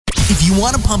If you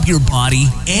want to pump your body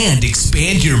and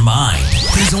expand your mind,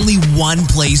 there's only one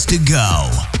place to go.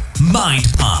 Mind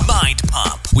Pump. Mind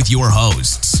Pump with your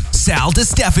hosts, Sal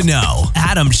DiStefano,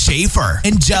 Adam Schafer,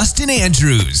 and Justin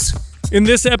Andrews. In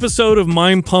this episode of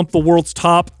Mind Pump, the world's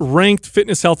top ranked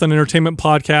fitness, health, and entertainment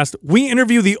podcast, we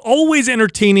interview the always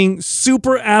entertaining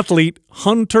super athlete,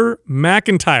 Hunter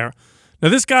McIntyre. Now,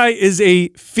 this guy is a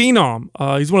phenom.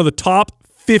 He's one of the top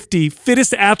 50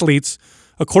 fittest athletes,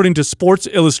 according to Sports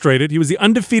Illustrated. He was the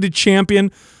undefeated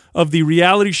champion of the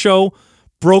reality show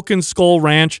Broken Skull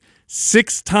Ranch,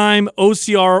 6-time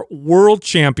OCR world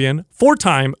champion,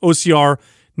 4-time OCR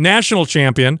national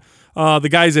champion. The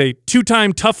guy's a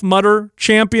 2-time Tough Mudder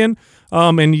champion,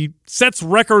 and he sets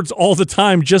records all the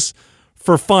time just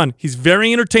for fun. He's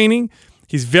very entertaining.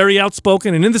 He's very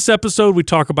outspoken. And in this episode, we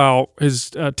talk about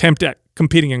his attempt at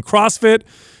competing in CrossFit,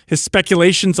 his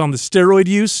speculations on the steroid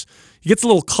use. He gets a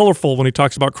little colorful when he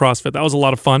talks about CrossFit. That was a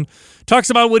lot of fun. Talks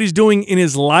about what he's doing in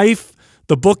his life,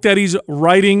 the book that he's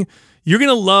writing. You're going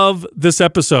to love this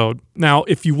episode. Now,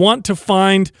 if you want to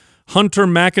find Hunter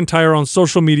McIntyre on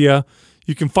social media,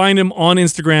 you can find him on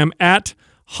Instagram at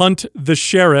Hunt the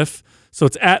Sheriff. So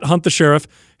it's at Hunt the Sheriff.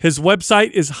 His website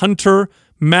is Hunter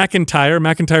McIntyre.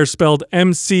 McIntyre spelled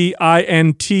McIntyre.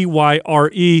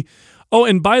 Oh,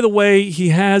 and by the way, he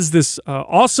has this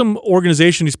awesome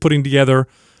organization he's putting together,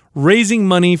 raising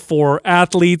money for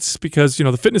athletes because, you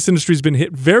know, the fitness industry has been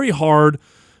hit very hard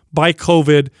by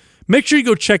COVID. Make sure you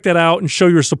go check that out and show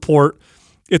your support.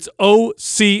 It's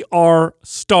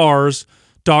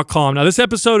OCRstars.com. Now, this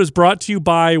episode is brought to you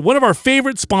by one of our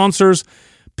favorite sponsors,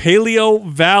 Paleo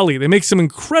Valley. They make some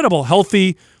incredible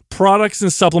healthy products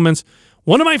and supplements.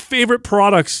 One of my favorite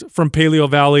products from Paleo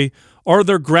Valley are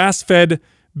their grass-fed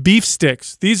beef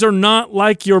sticks. These are not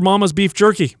like your mama's beef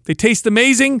jerky. They taste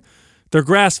amazing. They're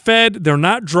grass-fed. They're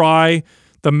not dry.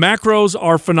 The macros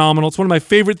are phenomenal. It's one of my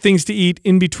favorite things to eat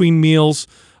in between meals.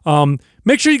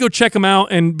 Make sure you go check them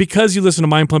out. And because you listen to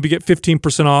Mind Pump, you get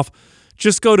 15% off.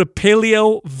 Just go to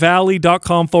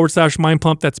paleovalley.com/Mind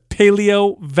Pump. That's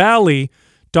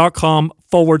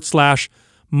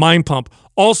paleovalley.com/Mind Pump.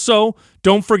 Also,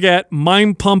 don't forget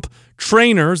Mind Pump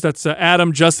trainers. That's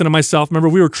Adam, Justin, and myself. Remember,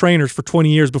 we were trainers for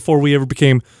 20 years before we ever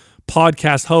became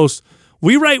podcast hosts.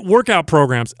 We write workout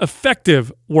programs,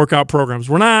 effective workout programs.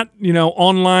 We're not,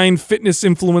 online fitness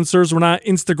influencers. We're not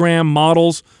Instagram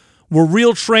models. We're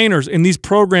real trainers, and these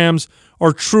programs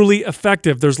are truly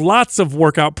effective. There's lots of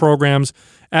workout programs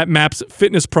at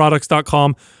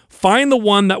mapsfitnessproducts.com. Find the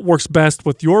one that works best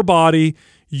with your body,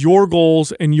 your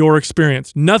goals, and your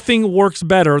experience. Nothing works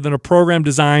better than a program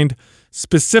designed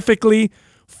specifically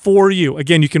for you.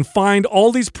 Again, you can find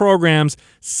all these programs,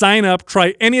 sign up,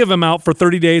 try any of them out for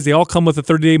 30 days. They all come with a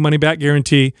 30-day money-back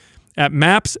guarantee at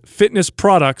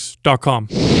mapsfitnessproducts.com.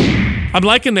 I'm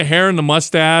liking the hair and the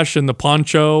mustache and the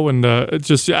poncho, and it's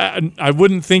just, I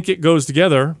wouldn't think it goes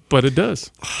together, but it does.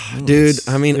 Dude,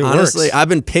 I mean, honestly, works. I've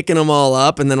been picking them all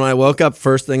up, and then when I woke up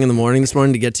first thing in the morning this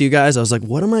morning to get to you guys, I was like,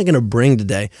 what am I going to bring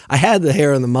today? I had the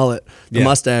hair and the mullet, the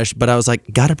mustache, but I was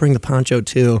like, got to bring the poncho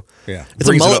too. Yeah, it's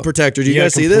a mullet protector. Do you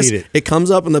guys see this? It comes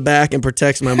up in the back and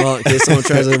protects my mullet in case someone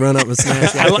tries to run up and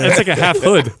smash it. It's like a half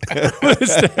hood. What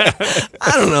is that?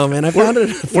 I don't know, man. I found it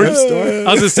at a thrift store. I was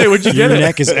going to say, where'd you get it? Your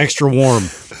neck is extra warm.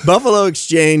 Buffalo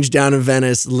Exchange down in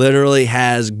Venice literally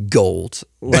has gold.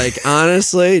 Like,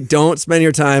 honestly, don't spend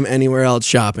your time anywhere else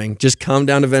shopping. Just come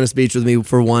down to Venice Beach with me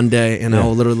for one day, and I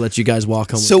will literally let you guys walk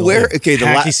home. So with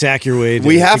hacky sack your way.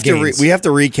 We have to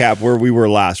recap where we were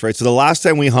last, right? So the last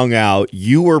time we hung out,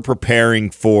 you were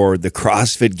preparing for the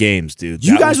CrossFit Games, dude.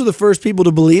 You guys were the first people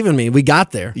to believe in me. We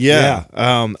got there. Yeah.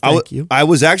 Thank you. I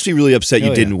was actually really upset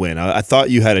you didn't win. I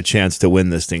thought you had a chance to win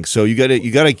this thing. So you got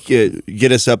to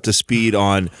get us up to speed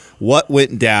on what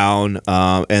went down,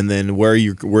 and then where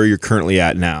you're currently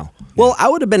at now. Well, I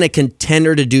would have been a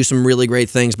contender to do some really great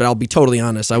things, but I'll be totally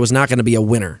honest. I was not going to be a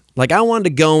winner. Like, I wanted to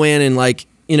go in and,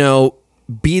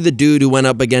 be the dude who went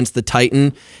up against the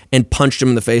Titan and punched him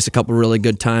in the face a couple really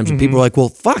good times. And people were like, well,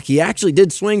 fuck, he actually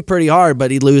did swing pretty hard,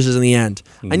 but he loses in the end.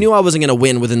 I knew I wasn't going to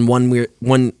win within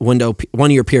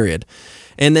one year period.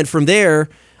 And then from there,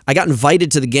 I got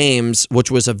invited to the games,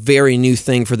 which was a very new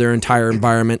thing for their entire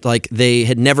environment. Like, they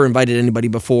had never invited anybody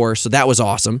before, so that was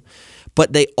awesome.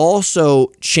 But they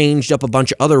also changed up a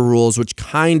bunch of other rules, which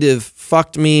kind of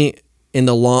fucked me in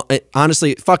the long.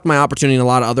 Honestly, it fucked my opportunity and a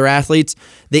lot of other athletes.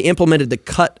 They implemented the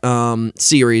cut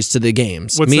series to the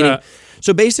games. What's that?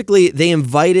 So basically, they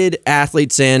invited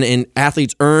athletes in, and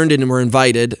athletes earned and were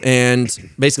invited. And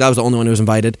basically, I was the only one who was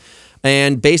invited.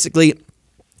 And basically,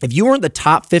 if you weren't the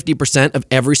top 50% of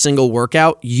every single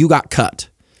workout, you got cut.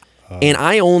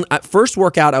 And at first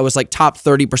workout, I was like top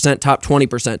 30%, top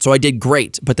 20%. So I did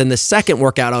great. But then the second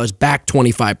workout, I was back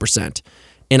 25%.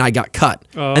 And I got cut.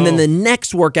 And then the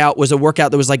next workout was a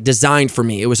workout that was like designed for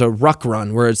me. It was a ruck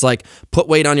run where it's like put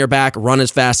weight on your back, run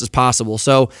as fast as possible.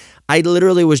 So I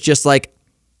literally was just like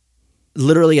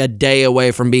literally a day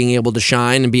away from being able to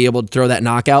shine and be able to throw that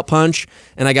knockout punch.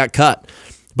 And I got cut.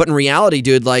 But in reality,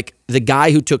 dude, like the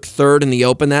guy who took third in the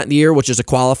Open that year, which is a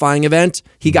qualifying event,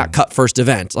 he got cut first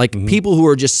event. Like people who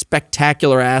are just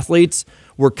spectacular athletes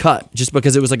were cut just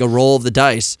because it was like a roll of the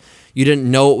dice. You didn't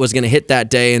know what was going to hit that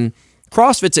day. And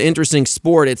CrossFit's an interesting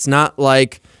sport. It's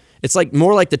like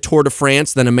more like the Tour de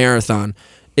France than a marathon.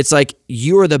 It's like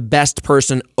you're the best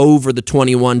person over the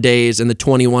 21 days and the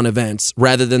 21 events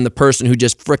rather than the person who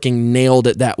just freaking nailed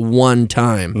it that one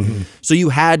time. So you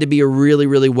had to be a really,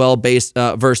 really versed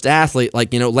athlete.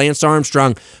 Like, Lance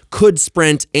Armstrong could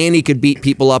sprint and he could beat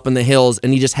people up in the hills,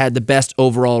 and he just had the best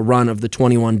overall run of the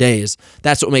 21 days.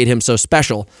 That's what made him so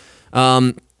special.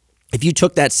 If you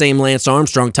took that same Lance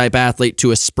Armstrong type athlete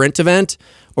to a sprint event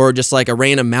or just like a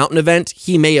random mountain event,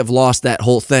 he may have lost that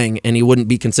whole thing and he wouldn't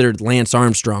be considered Lance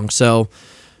Armstrong. So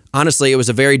honestly, it was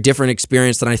a very different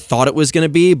experience than I thought it was going to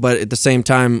be. But at the same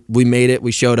time, we made it,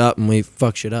 we showed up, and we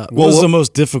fucked shit up. What was the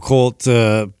most difficult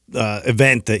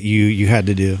event that you had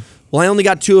to do? Well, I only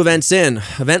got 2 events in.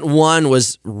 Event 1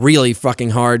 was really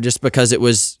fucking hard just because it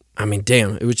was,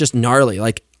 it was just gnarly.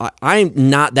 Like, I'm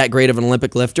not that great of an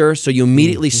Olympic lifter, so you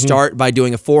immediately start by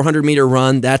doing a 400-meter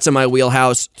run. That's in my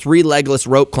wheelhouse. 3 legless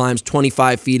rope climbs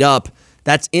 25 feet up.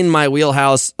 That's in my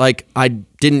wheelhouse. Like, I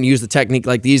didn't use the technique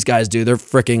like these guys do. They're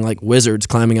freaking like wizards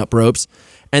climbing up ropes.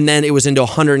 And then it was into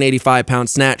 185-pound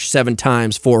snatch 7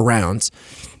 times, 4 rounds.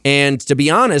 And to be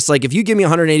honest, like if you give me a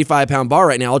 185-pound bar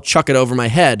right now, I'll chuck it over my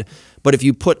head. But if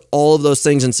you put all of those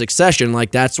things in succession,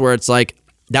 like that's where it's like,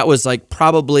 that was like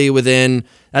probably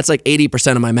that's like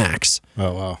 80% of my max.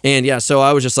 Oh, wow. And yeah, so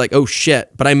I was just like, oh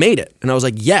shit, but I made it. And I was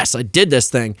like, yes, I did this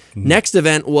thing. Next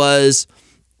event was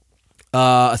a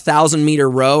 1,000-meter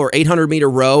row or 800-meter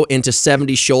row into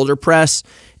 70 shoulder press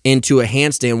into a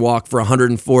handstand walk for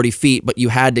 140 feet, but you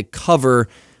had to cover,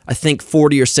 I think,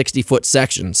 40 or 60-foot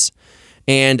sections.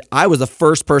 And I was the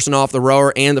first person off the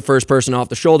rower and the first person off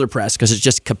the shoulder press because it's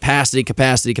just capacity,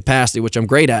 which I'm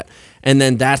great at. And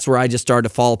then that's where I just started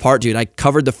to fall apart, dude. I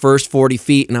covered the first 40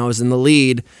 feet and I was in the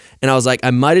lead. And I was like, I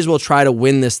might as well try to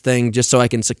win this thing just so I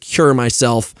can secure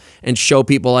myself and show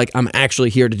people like I'm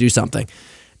actually here to do something.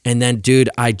 And then, dude,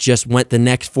 I just went the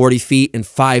next 40 feet and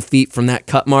 5 feet from that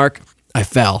cut mark, I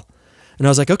fell. And I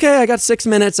was like, okay, I got 6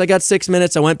 minutes.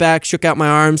 I went back, shook out my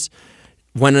arms,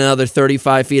 went another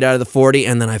 35 feet out of the 40,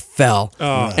 and then I fell.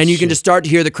 Oh, and you can just start to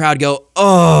hear the crowd go,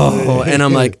 oh. And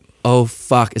I'm like, oh,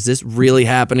 fuck, is this really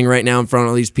happening right now in front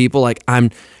of these people? Like, I'm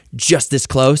just this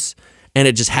close. And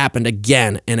it just happened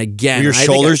again and again. Were your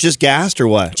shoulders just gassed or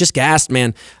what? Just gassed,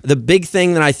 man. The big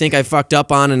thing that I think I fucked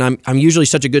up on, and I'm usually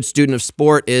such a good student of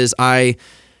sport, is I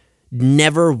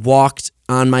never walked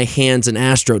on my hands in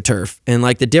AstroTurf. And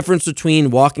like the difference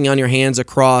between walking on your hands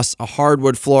across a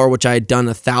hardwood floor, which I had done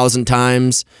 1,000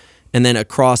 times, and then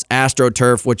across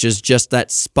AstroTurf, which is just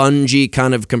that spongy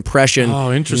kind of compression.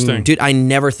 Oh, interesting. Dude, I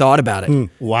never thought about it.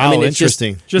 Wow, it's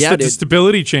interesting. Just yeah, the dude.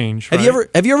 stability change. Right?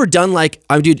 Have you ever done like,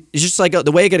 dude, it's just like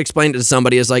the way I could explain it to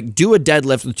somebody is like do a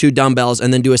deadlift with 2 dumbbells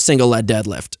and then do a single leg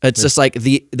deadlift. It's just like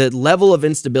the level of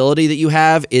instability that you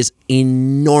have is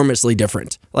enormously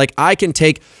different. Like I can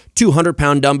take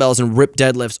 200-pound dumbbells and rip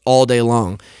deadlifts all day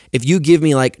long. If you give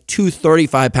me like 2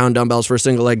 35-pound dumbbells for a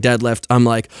single leg deadlift, I'm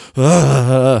like,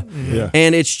 ugh. Yeah.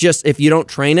 And it's just, if you don't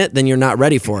train it, then you're not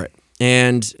ready for it.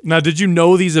 And now, did you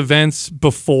know these events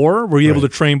before? Were you able to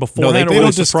train beforehand? they or don't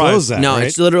was it a surprise? disclose that. no, right?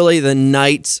 it's literally the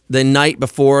night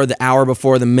before, the hour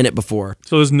before, the minute before.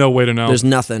 So there's no way to know. There's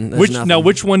nothing. Now,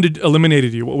 which one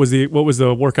eliminated you? What was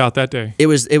the workout that day? That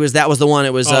was the one.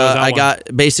 It was that I one.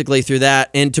 got basically through that.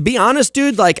 And to be honest,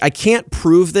 dude, like I can't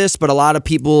prove this, but a lot of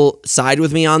people side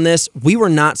with me on this. We were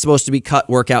not supposed to be cut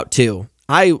workout 2.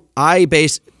 I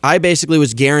basically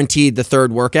was guaranteed the 3rd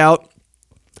workout,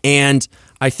 and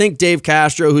I think Dave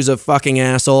Castro, who's a fucking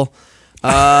asshole,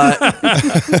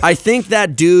 I think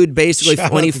that dude basically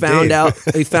when he found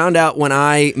out when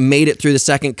I made it through the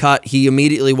 2nd cut, he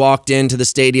immediately walked into the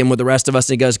stadium with the rest of us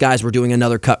and he goes, guys, we're doing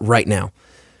another cut right now.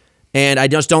 And I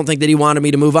just don't think that he wanted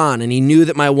me to move on. And he knew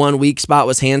that my one weak spot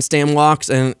was handstand walks.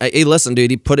 And hey, listen,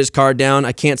 dude, he put his card down.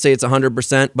 I can't say it's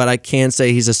 100%, but I can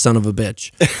say he's a son of a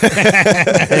bitch.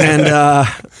 And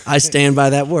I stand by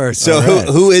that word. So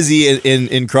who is he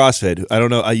in CrossFit? I don't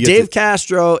know. Dave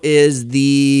Castro is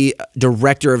the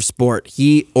director of sport.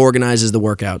 He organizes the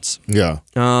workouts. Yeah.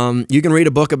 You can read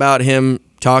a book about him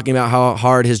talking about how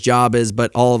hard his job is,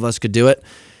 but all of us could do it.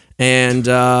 And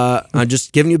I'm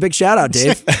just giving you a big shout out,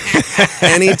 Dave.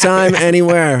 Anytime,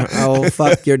 anywhere, I'll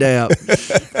fuck your day up.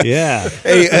 Yeah.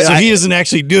 Hey, so he doesn't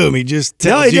actually do them. He just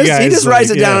tells you guys. He just writes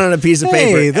it down on a piece of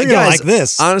paper. Hey, they're gonna like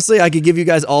this. Honestly, I could give you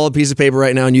guys all a piece of paper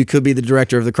right now, and you could be the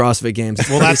director of the CrossFit Games.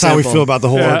 Well, that's how we feel about the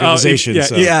whole organization.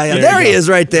 Yeah. There he is,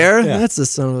 right there. Yeah. That's the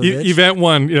son of a bitch. Event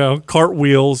 1,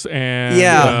 cartwheels and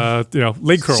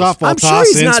leg curls. Softball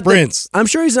toss and sprints. I'm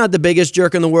sure he's not the biggest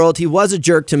jerk in the world. He was a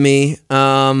jerk to me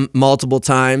multiple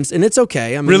times, and it's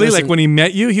okay. I mean, really, like when he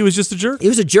met you, he was just a jerk? He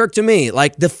was a jerk to me.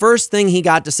 Like the first thing he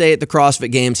got to say at the CrossFit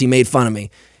Games, he made fun of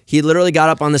me. He literally got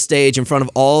up on the stage in front of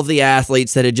all of the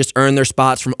athletes that had just earned their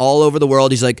spots from all over the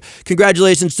world. He's like,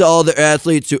 congratulations to all the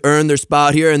athletes who earned their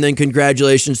spot here, and then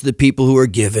congratulations to the people who are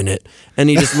giving it. And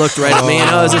he just looked right at me, and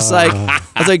I was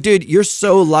like, dude, you're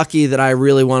so lucky that I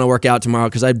really want to work out tomorrow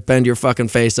because I'd bend your fucking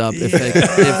face up.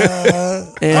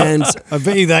 And I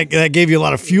bet you that gave you a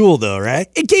lot of fuel, though, right?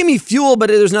 It gave me fuel, but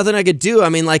there's nothing I could do. I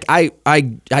mean, like I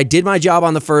did my job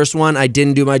on the first one. I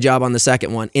didn't do my job on the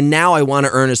second one. And now I want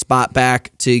to earn a spot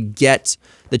back to get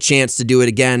the chance to do it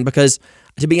again. Because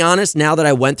to be honest, now that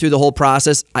I went through the whole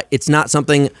process, it's not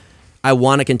something I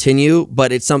want to continue,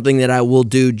 but it's something that I will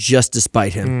do just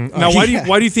despite him. Now, why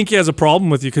do you think he has a problem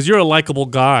with you? Because you're a likable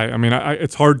guy. I mean,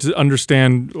 it's hard to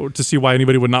understand or to see why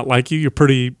anybody would not like you. You're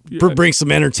pretty... Bring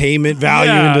some entertainment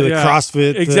value into the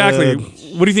CrossFit. Exactly.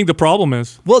 What do you think the problem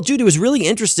is? Well, dude, it was really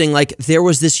interesting. Like, there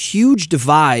was this huge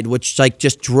divide, which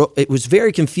it was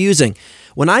very confusing.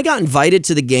 When I got invited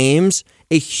to the games,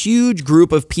 a huge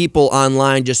group of people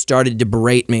online just started to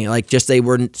berate me. They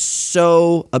were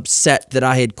so upset that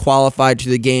I had qualified to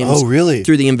the games. Oh, really?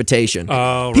 Through the invitation.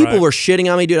 Oh, people were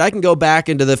shitting on me, dude. I can go back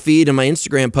into the feed and my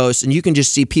Instagram posts, and you can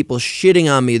just see people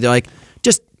shitting on me. They're like,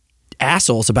 just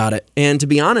assholes about it. And to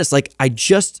be honest, I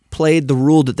just played the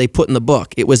rule that they put in the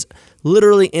book. It was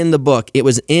literally in the book. It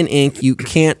was in ink. You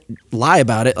can't lie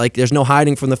about it. There's no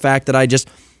hiding from the fact that I just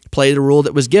played the rule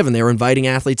that was given. They were inviting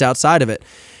athletes outside of it.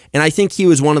 And I think he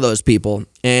was one of those people.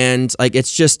 And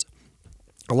it's just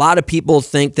a lot of people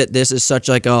think that this is such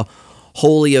a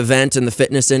holy event in the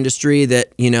fitness industry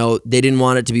that, they didn't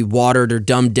want it to be watered or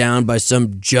dumbed down by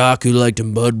some jock who liked to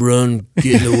mud run,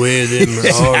 get in the way of them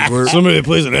hard work. Somebody that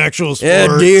plays an actual sport.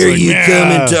 How dare you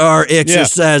come into our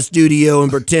exercise studio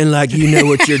and pretend like you know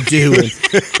what you're doing.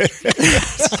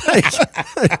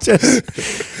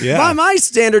 By my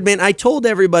standard, man, I told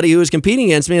everybody who was competing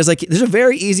against me, I was like, there's a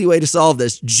very easy way to solve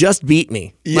this. Just beat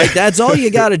me. Yeah. That's all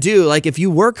you got to do. If you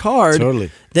work hard,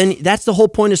 then that's the whole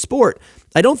point of sport.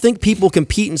 I don't think people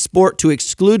compete in sport to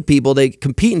exclude people. They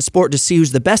compete in sport to see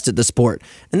who's the best at the sport.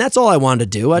 And that's all I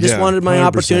wanted to do. I just wanted my 100%.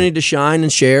 Opportunity to shine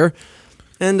and share.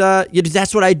 And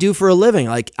that's what I do for a living.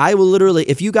 I will literally,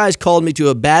 if you guys called me to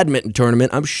a badminton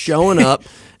tournament, I'm showing up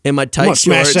in my tight shorts.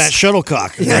 Smash that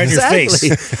shuttlecock right in your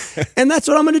face. And that's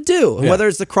what I'm going to do. Yeah. Whether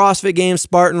it's the CrossFit Games,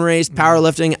 Spartan Race,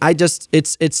 powerlifting,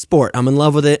 it's sport. I'm in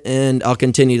love with it, and I'll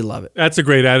continue to love it. That's a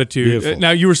great attitude. Beautiful. Now,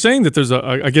 you were saying that there's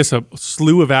a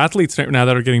slew of athletes now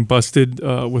that are getting busted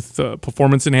with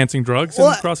performance-enhancing drugs in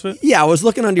CrossFit? Yeah, I was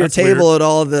looking under your table at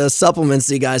all the supplements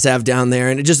you guys have down there,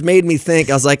 and it just made me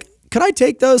think. I was like, could I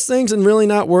take those things and really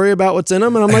not worry about what's in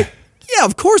them? And I'm like, yeah,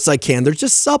 of course I can. They're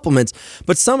just supplements.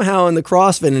 But somehow in the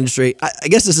CrossFit industry, I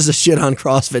guess this is a shit on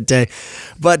CrossFit day,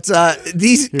 but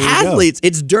these athletes,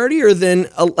 it's dirtier than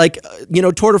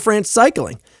Tour de France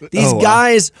cycling. These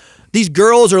guys, these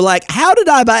girls are like, how did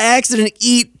I by accident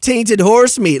eat tainted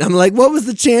horse meat? I'm like, what was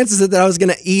the chances that I was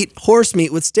going to eat horse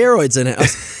meat with steroids in it?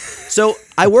 So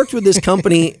I worked with this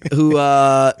company who,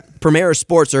 Primera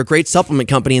Sports, are a great supplement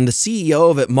company, and the CEO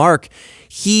of it, Mark,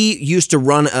 he used to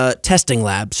run a testing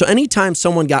lab. So anytime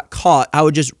someone got caught, I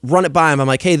would just run it by him. I'm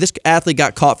like, hey, this athlete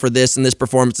got caught for this and this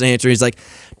performance enhancer. He's like,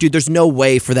 dude, there's no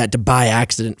way for that to by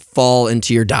accident fall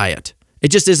into your diet. It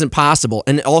just isn't possible.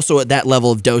 And also at that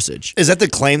level of dosage. Is that the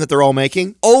claim that they're all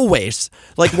making? Always.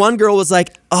 One girl was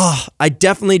like, oh, I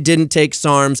definitely didn't take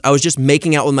SARMs. I was just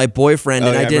making out with my boyfriend,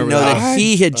 and I didn't know that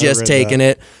he had just taken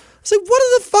it. I was like, what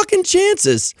are the fucking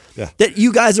chances that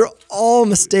you guys are all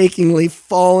mistakenly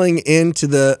falling into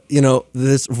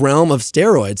this realm of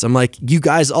steroids? I'm like, you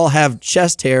guys all have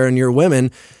chest hair and you're women.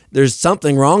 There's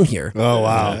something wrong here. Oh,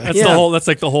 wow. That's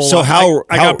the whole. So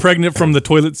I got pregnant from the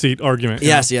toilet seat argument.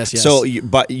 Yes. So,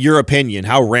 but your opinion,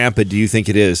 how rampant do you think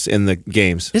it is in the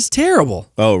games? It's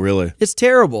terrible. Oh, really? It's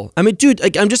terrible. I mean,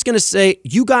 dude, I'm just going to say,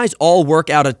 you guys all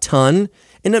work out a ton,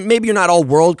 and maybe you're not all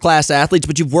world-class athletes,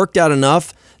 but you've worked out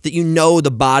enough that you know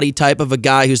the body type of a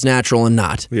guy who's natural and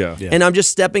not. Yeah. And I'm just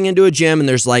stepping into a gym, and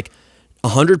there's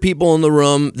 100 people in the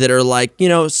room that are like,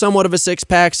 somewhat of a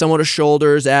six-pack, somewhat of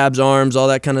shoulders, abs, arms, all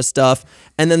that kind of stuff.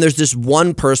 And then there's this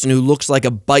one person who looks like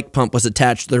a bike pump was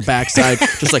attached to their backside,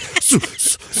 just like,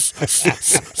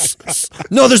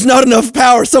 no, there's not enough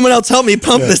power. Someone else help me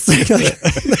pump this thing.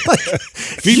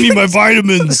 Feed me my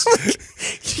vitamins.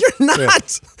 You're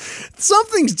not.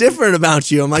 Something's different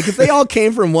about you. I'm like, if they all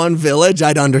came from one village,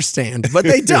 I'd understand, but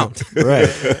they don't.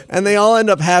 Right. And they all end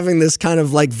up having this kind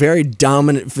of like very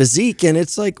dominant physique, and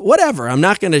it's like, whatever. I'm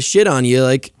not going to shit on you.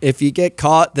 Like, if you get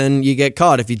caught, then you get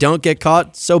caught. If you don't get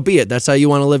caught, so be it. That's how you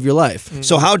want to live your life.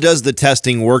 So how does the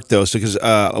testing work though? So because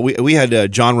we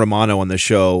had John Romano on the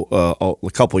show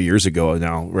a couple years ago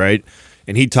now, right?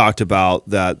 And he talked about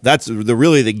that's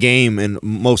really the game in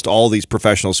most all these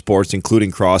professional sports,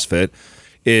 including CrossFit,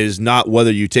 is not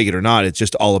whether you take it or not. It's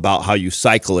just all about how you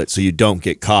cycle it so you don't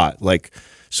get caught. Like,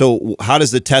 so how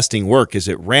does the testing work? Is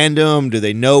it random? Do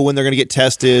they know when they're going to get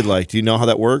tested? Like, do you know how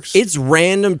that works? It's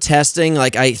random testing.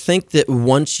 Like, I think that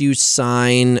once you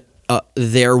sign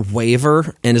their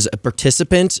waiver and as a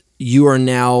participant, you are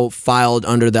now filed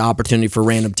under the opportunity for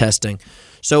random testing.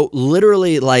 So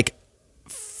literally like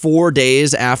 4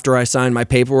 days after I signed my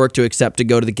paperwork to accept to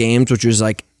go to the games, which was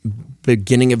like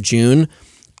beginning of June,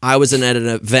 I was at an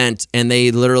event and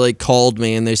they literally called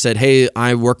me and they said, hey,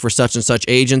 I work for such and such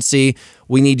agency.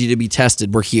 We need you to be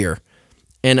tested. We're here.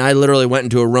 And I literally went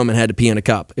into a room and had to pee in a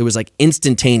cup. It was like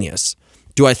instantaneous.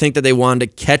 Do I think that they wanted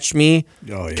to catch me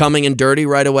coming in dirty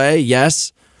right away?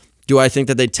 Yes. Do I think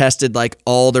that they tested like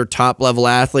all their top level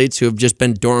athletes who have just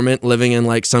been dormant, living in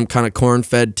like some kind of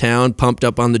corn-fed town, pumped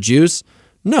up on the juice?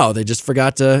 No, they just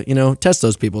forgot to, test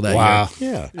those people that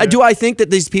year. Yeah. Do I think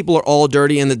that these people are all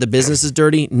dirty and that the business is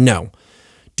dirty? No.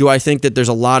 Do I think that there's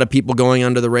a lot of people going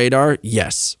under the radar?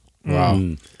 Yes. Wow.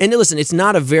 And listen, it's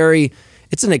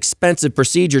an expensive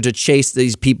procedure to chase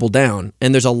these people down.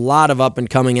 And there's a lot of up and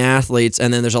coming athletes,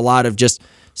 and then there's a lot of just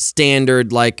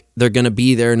standard, like they're going to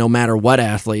be there no matter what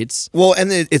athletes. Well,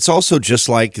 and it's also just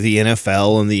like the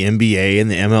NFL and the NBA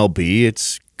and the MLB.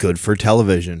 It's good for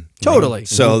television. Totally.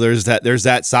 So there's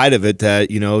that side of it that,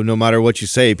 no matter what you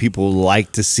say, people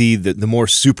like to see that the more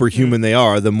superhuman they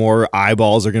are, the more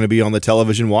eyeballs are going to be on the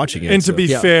television watching it. And to be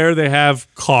fair, they have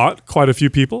caught quite a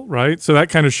few people, right? So that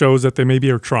kind of shows that they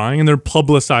maybe are trying and they're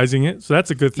publicizing it. So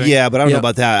that's a good thing. Yeah, but I don't know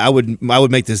about that. I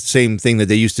would make the same thing that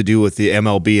they used to do with the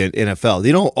MLB and NFL.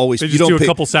 They don't always. They just do a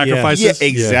couple sacrifices. Yeah,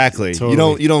 exactly. Yeah,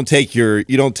 totally. You don't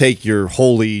take your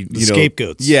holy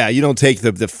scapegoats. Yeah, you don't take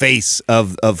the face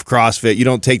of CrossFit. You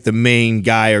don't take the main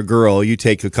guy or girl. You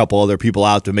take a couple other people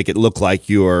out to make it look like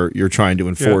you're trying to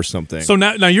enforce something. So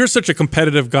now you're such a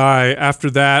competitive guy. After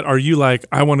that, are you like,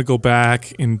 I want to go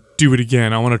back and do it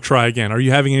again? I want to try again. Are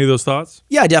you having any of those thoughts?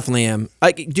 Yeah, I definitely am.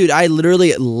 Dude, I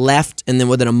literally left, and then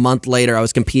within a month later, I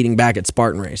was competing back at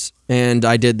Spartan Race, and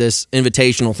I did this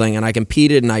invitational thing, and I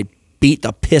competed, and I beat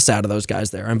the piss out of those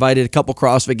guys there. I invited a couple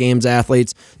CrossFit Games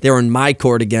athletes. They were in my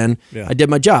court again. Yeah. I did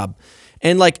my job.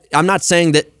 And I'm not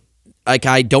saying that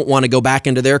I don't want to go back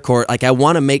into their court. I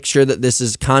want to make sure that this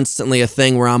is constantly a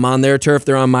thing where I'm on their turf,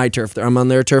 they're on my turf. I'm on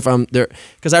their turf, I'm there.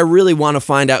 Because I really want to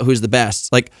find out who's the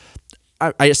best.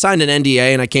 I signed an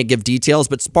NDA and I can't give details,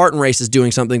 but Spartan Race is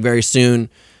doing something very soon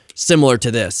similar to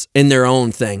this in their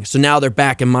own thing. So now they're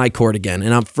back in my court again,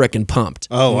 and I'm freaking pumped.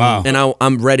 Oh, wow. And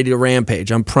I'm ready to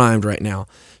rampage. I'm primed right now.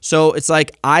 So it's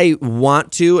like I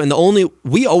want to, and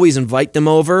we always invite them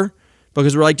over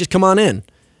because we're like, just come on in.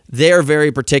 They're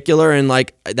very particular, and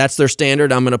that's their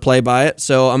standard. I'm going to play by it.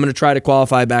 So I'm going to try to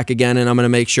qualify back again, and I'm going to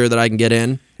make sure that I can get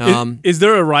in. Is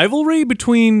there a rivalry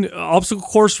between obstacle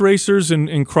course racers and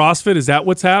CrossFit? Is that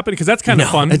what's happening? Because that's kind of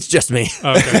fun. It's just me.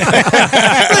 Okay.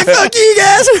 Fuck you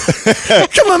guys.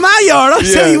 Come on my yard. I'll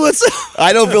tell you what's up.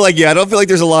 I don't feel like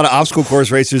there's a lot of obstacle course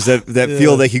racers that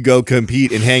feel they could go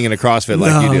compete and hang in a CrossFit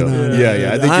like you do.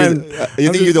 I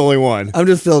think you're the only one. I'm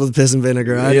just filled with piss and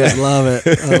vinegar. I just love it.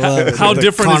 I love it. How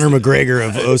different Conor McGregor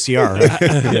of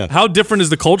OCR. How different is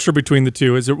the culture between the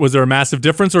two? Was there a massive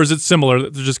difference, or is it similar?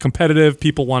 They're just competitive.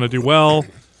 People want to do well.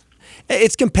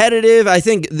 It's competitive. I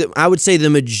think I would say the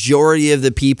majority of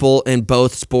the people in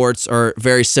both sports are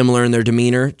very similar in their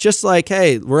demeanor. Just like,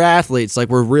 hey, we're athletes.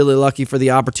 We're really lucky for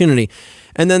the opportunity.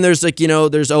 And then there's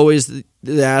there's always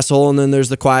the asshole, and then there's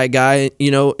the quiet guy.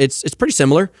 It's pretty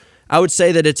similar. I would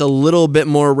say that it's a little bit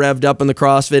more revved up in the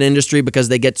CrossFit industry because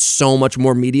they get so much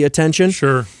more media attention.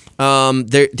 Sure.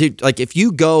 If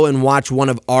you go and watch one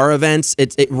of our events,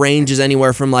 it ranges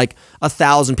anywhere from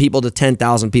 1,000 people to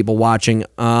 10,000 people watching.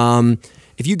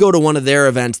 If you go to one of their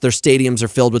events, their stadiums are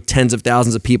filled with tens of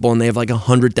thousands of people, and they have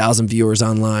 100,000 viewers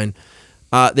online.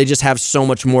 They just have so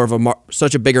much more of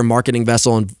such a bigger marketing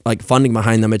vessel and funding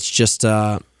behind them. It's just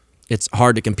it's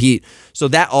hard to compete. So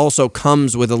that also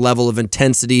comes with a level of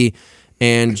intensity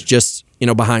and just,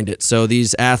 behind it. So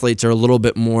these athletes are a little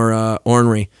bit more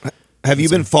ornery. Have you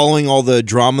been following all the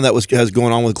drama that has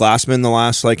going on with Glassman the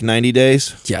last 90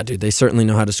 days? Yeah, dude, they certainly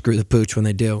know how to screw the pooch when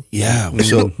they do. Yeah.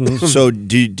 So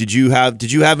did you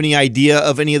have any idea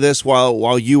of any of this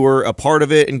while you were a part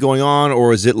of it and going on,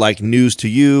 or is it news to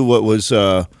you?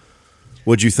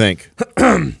 What'd you think?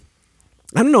 I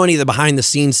don't know any of the behind the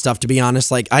scenes stuff, to be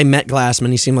honest. I met Glassman.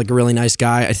 He seemed like a really nice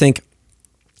guy. I think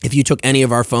if you took any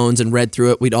of our phones and read through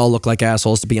it, we'd all look like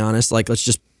assholes, to be honest. Let's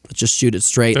just shoot it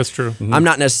straight. That's true. Mm-hmm. I'm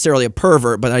not necessarily a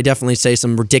pervert, but I definitely say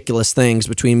some ridiculous things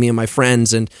between me and my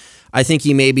friends. And I think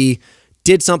he maybe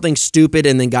did something stupid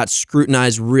and then got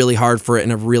scrutinized really hard for it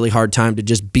and a really hard time to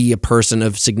just be a person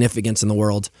of significance in the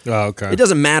world. Oh, okay. It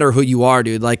doesn't matter who you are,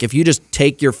 dude. If you just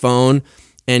take your phone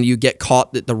and you get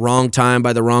caught at the wrong time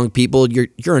by the wrong people,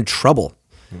 you're in trouble.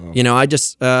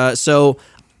 Oh. So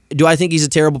do I think he's a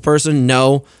terrible person?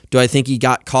 No. Do I think he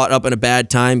got caught up in a bad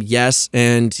time? Yes.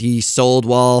 And he sold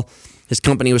while his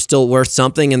company was still worth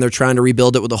something, and they're trying to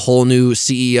rebuild it with a whole new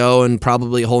CEO and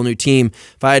probably a whole new team.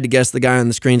 If I had to guess, the guy on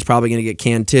the screen is probably going to get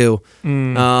canned too.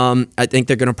 I think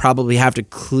they're going to probably have to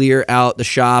clear out the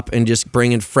shop and just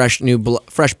bring in fresh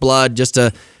blood just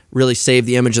to really save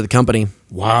the image of the company.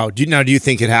 Wow. Do you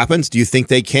think it happens? Do you think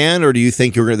they can, or do you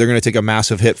think they're going to take a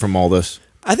massive hit from all this?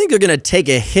 I think they're going to take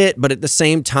a hit, but at the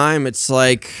same time, it's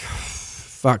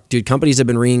fuck, dude, companies have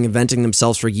been reinventing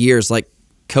themselves for years.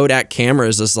 Kodak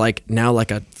cameras is now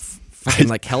a fucking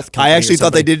health company. I actually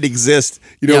thought they didn't exist.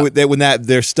 When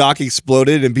their stock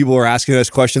exploded and people were asking us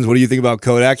questions, what do you think about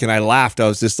Kodak? And I laughed. I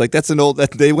was just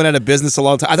they went out of business a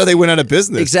long time. I thought they went out of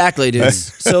business. Exactly, dude.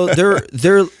 So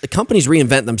they're companies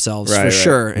reinvent themselves for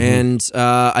sure. Mm-hmm. And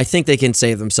I think they can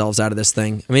save themselves out of this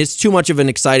thing. I mean, it's too much of an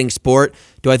exciting sport.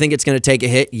 Do I think it's going to take a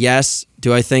hit? Yes.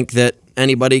 Do I think that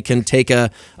anybody can take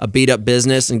a beat up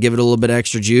business and give it a little bit of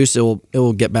extra juice? It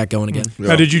will get back going again.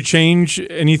 Now, did you change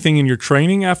anything in your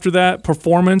training after that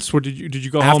performance? Or did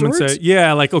you go home and say,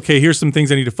 okay, here's some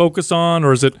things I need to focus on,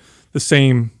 or is it the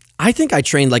same? I think I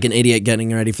trained like an idiot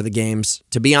getting ready for the games.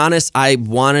 To be honest, I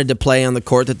wanted to play on the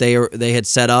court that they had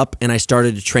set up, and I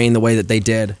started to train the way that they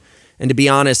did. And to be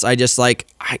honest, I just I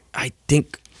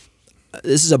think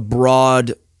this is a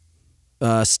broad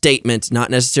statement,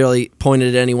 not necessarily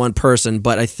pointed at any one person,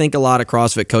 but I think a lot of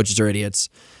CrossFit coaches are idiots.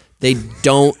 They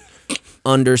don't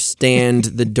understand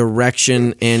the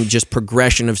direction and just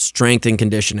progression of strength and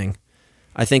conditioning.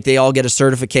 I think they all get a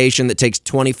certification that takes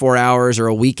 24 hours or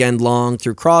a weekend long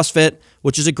through CrossFit,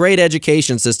 which is a great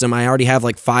education system. I already have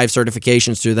 5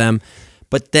 certifications through them.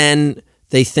 But then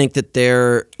they think that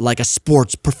they're like a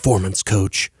sports performance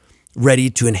coach, ready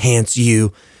to enhance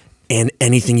you and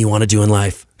anything you want to do in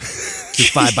life. Do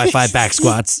 5x5 back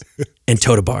squats and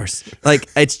toe-to bars.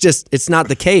 It's not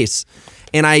the case.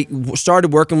 And I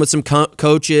started working with some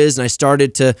coaches, and I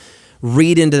started to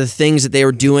read into the things that they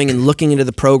were doing and looking into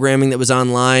the programming that was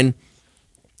online.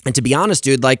 And to be honest,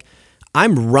 dude,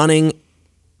 I'm running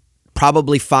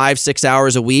probably 5-6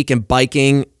 hours a week and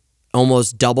biking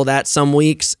almost double that some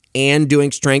weeks and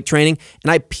doing strength training.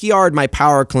 And I PR'd my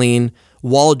power clean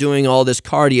while doing all this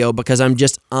cardio because I'm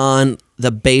just on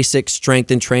the basic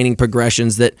strength and training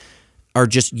progressions that are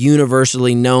just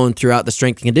universally known throughout the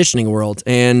strength and conditioning world.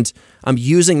 And I'm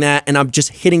using that, and I'm just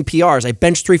hitting PRs. I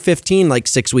benched 315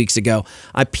 6 weeks ago.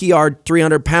 I PR'd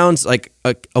 300 pounds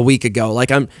a week ago.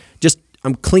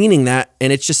 I'm cleaning that,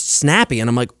 and it's just snappy. And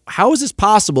I'm like, how is this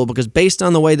possible? Because based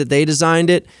on the way that they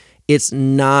designed it, it's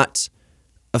not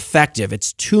effective.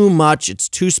 It's too much. It's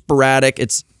too sporadic.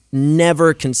 It's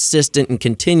never consistent and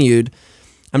continued.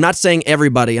 I'm not saying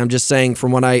everybody. I'm just saying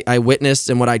from what I witnessed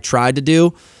and what I tried to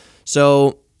do.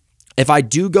 So if I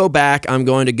do go back, I'm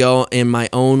going to go in my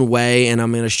own way, and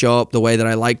I'm going to show up the way that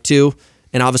I like to.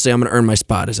 And obviously, I'm going to earn my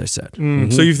spot, as I said. Mm-hmm.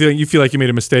 So you feel like you made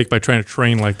a mistake by trying to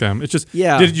train like them. It's just,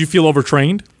 yeah. Did you feel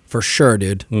overtrained? For sure,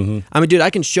 dude. Mm-hmm. I mean, dude, I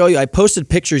can show you. I posted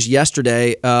pictures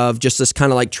yesterday of just this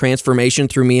kind of transformation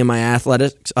through me and my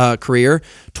athletics career.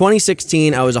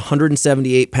 2016, I was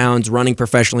 178 pounds running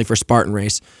professionally for Spartan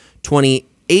Race.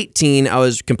 2018, I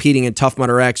was competing in Tough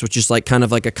Mudder X, which is kind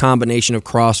of a combination of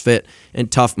CrossFit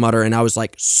and Tough Mudder, and I was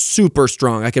super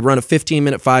strong. I could run a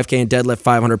 15-minute 5K and deadlift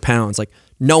 500 pounds.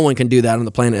 No one can do that on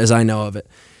the planet as I know of it.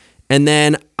 And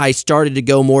then I started to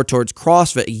go more towards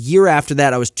CrossFit. A year after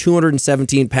that, I was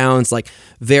 217 pounds,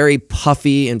 very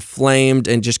puffy, inflamed,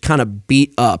 and just kind of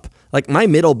beat up. My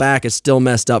middle back is still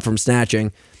messed up from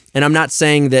snatching. And I'm not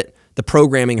saying that the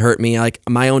programming hurt me.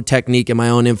 My own technique and my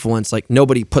own influence,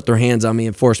 nobody put their hands on me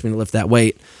and forced me to lift that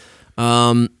weight.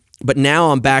 But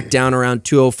now I'm back down around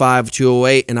 205,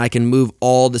 208, and I can move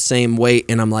all the same weight,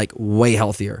 and I'm like way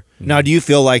healthier. Now, do you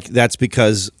feel like that's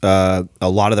because a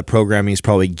lot of the programming is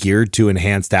probably geared to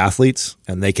enhanced athletes,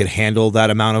 and they could handle that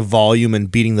amount of volume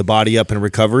and beating the body up in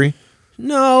recovery?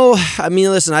 No, I mean,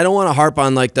 listen, I don't want to harp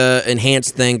on like the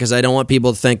enhanced thing because I don't want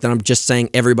people to think that I'm just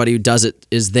saying everybody who does it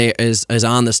is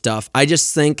on the stuff. I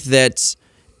just think that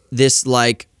this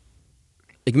like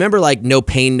remember like no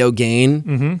pain, no gain?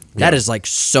 Mm-hmm. That is like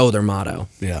so their motto.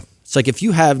 Yeah. It's like if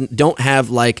you don't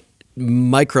have like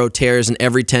micro tears in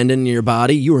every tendon in your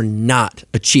body, you are not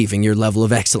achieving your level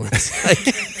of excellence.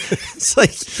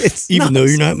 It's Even though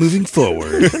you're not moving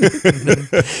forward.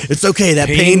 It's okay. That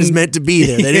pain is meant to be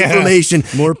there. That inflammation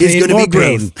More is pain, going to more be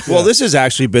growth. pain. Well, this has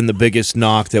actually been the biggest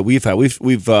knock that we've had. We've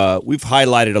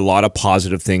highlighted a lot of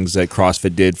positive things that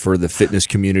CrossFit did for the fitness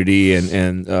community,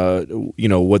 and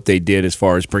what they did as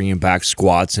far as bringing back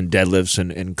squats and deadlifts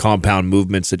and compound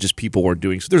movements that just people weren't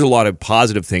doing. So there's a lot of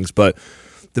positive things, but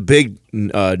the big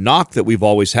knock that we've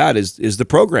always had is the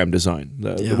program design,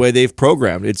 the way they've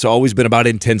programmed. It's always been about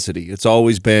intensity. It's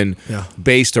always been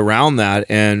based around that.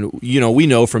 And, we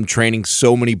know from training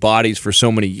so many bodies for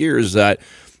so many years that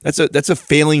that's a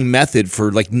failing method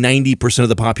for like 90% of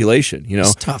the population,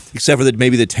 It's tough. Except for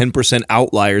maybe the 10%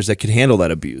 outliers that can handle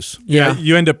that abuse. Yeah,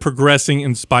 you end up progressing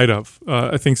in spite of.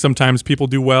 I think sometimes people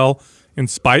do well in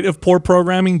spite of poor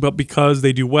programming, but because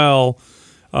they do well,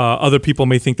 other people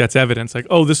may think that's evidence, like,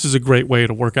 oh, this is a great way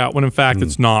to work out, when in fact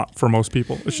it's not for most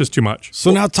people. It's just too much. So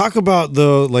now talk about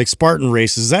the like Spartan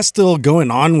races. Is that still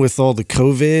going on with all the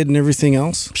COVID and everything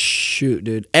else? Shoot,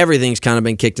 dude. Everything's kind of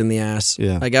been kicked in the ass.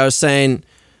 Yeah. Like I was saying,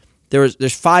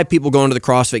 there's 5 people going to the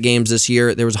CrossFit Games this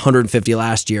year. There was 150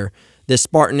 last year. This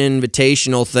Spartan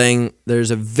Invitational thing, there's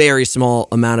a very small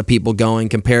amount of people going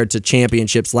compared to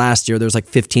championships last year. There was like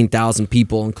 15,000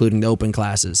 people, including the open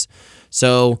classes.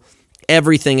 So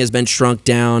everything has been shrunk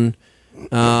down.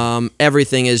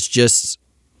 Everything is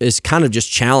kind of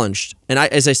just challenged. And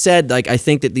as I said, like I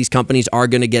think that these companies are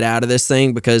going to get out of this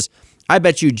thing because I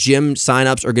bet you gym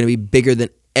signups are going to be bigger than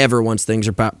ever once things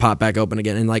are pop back open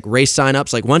again. And like race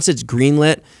signups, like once it's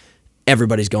greenlit,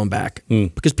 everybody's going back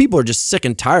because people are just sick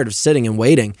and tired of sitting and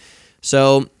waiting.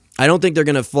 So I don't think they're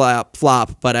going to flop,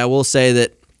 but I will say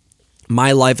that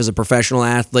my life as a professional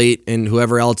athlete and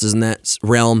whoever else is in that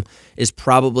realm is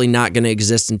probably not going to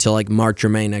exist until like March or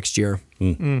May next year.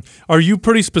 Are you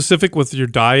pretty specific with your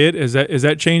diet? Is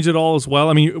that changed at all as well?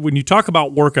 I mean, when you talk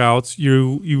about workouts,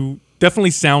 you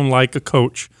definitely sound like a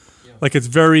coach. Yeah. Like it's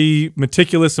very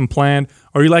meticulous and planned.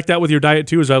 Are you like that with your diet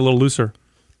too? Or is that a little looser?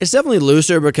 It's definitely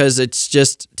looser because it's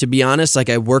just, to be honest, like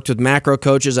I worked with macro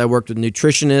coaches, I worked with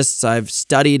nutritionists, I've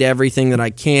studied everything that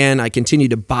I can. I continue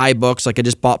to buy books. Like I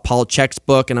just bought Paul Chek's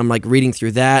book and I'm like reading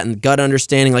through that and gut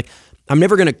understanding. Like I'm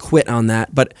never going to quit on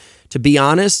that. But to be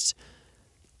honest,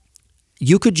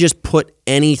 you could just put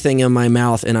anything in my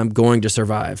mouth and I'm going to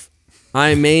survive.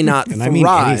 I may not and thrive. I mean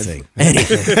anything.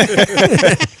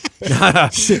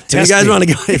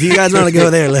 If you guys want to go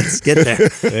there, let's get there.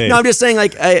 Hey. No, I'm just saying,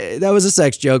 like, that was a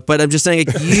sex joke, but I'm just saying,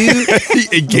 like, you.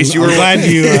 In case you were glad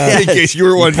you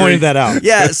wondering. pointed that out.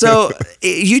 Yeah, so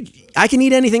I can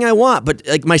eat anything I want, but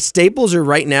like my staples are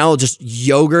right now just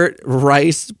yogurt,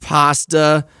 rice,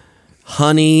 pasta,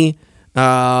 honey,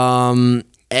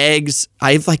 eggs.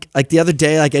 I've like the other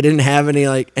day, like I didn't have any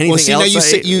anything Well, see,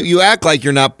 else. now you act like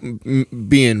you're not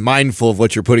being mindful of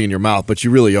what you're putting in your mouth, but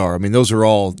you really are. I mean, those are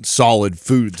all solid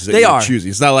foods that you're choosing.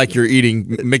 It's not like you're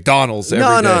eating McDonald's every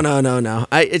day. No.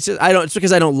 It's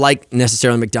because I don't like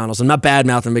necessarily McDonald's. I'm not bad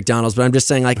mouthing McDonald's, but I'm just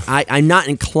saying, like, I'm not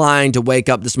inclined to wake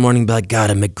up this morning and be like, God,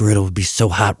 a McGriddle would be so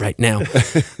hot right now.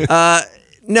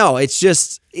 No, it's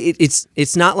just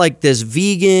it's not like this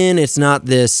vegan. It's not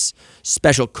this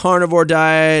special carnivore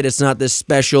diet. It's not this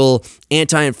special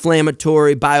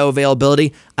anti-inflammatory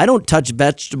bioavailability. I don't touch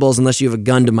vegetables unless you have a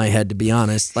gun to my head, to be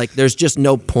honest. Like, there's just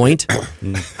no point.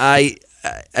 I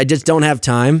just don't have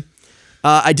time.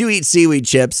 I do eat seaweed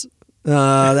chips.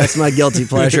 That's my guilty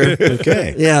pleasure.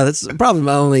 Okay. Yeah, that's probably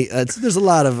my only. There's a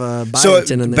lot of biotin So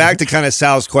in there. back to kind of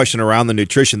Sal's question around the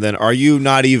nutrition. Then, are you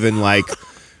not even like,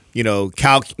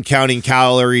 counting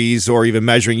calories or even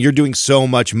measuring? You're doing so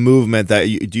much movement that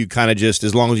you kind of just,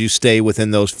 as long as you stay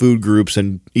within those food groups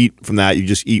and eat from that, you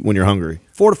just eat when you're hungry.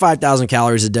 4,000 to 5,000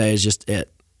 calories a day is just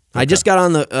it. Okay. I just got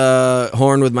on the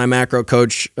horn with my macro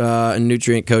coach and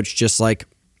nutrient coach just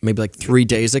maybe 3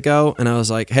 days ago, and I was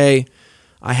like, hey,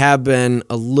 I have been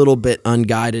a little bit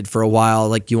unguided for a while.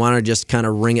 Like, you want to just kind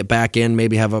of ring it back in,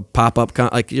 maybe have a pop-up,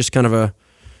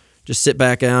 just sit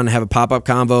back down and have a pop-up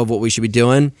convo of what we should be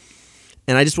doing.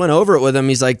 And I just went over it with him.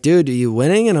 He's like, dude, are you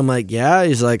winning? And I'm like, yeah.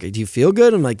 He's like, do you feel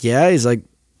good? I'm like, yeah. He's like,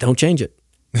 don't change it.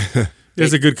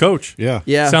 He's a good coach. Yeah.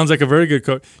 Yeah. Sounds like a very good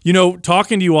coach. You know,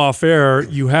 talking to you off air,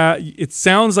 it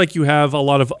sounds like you have a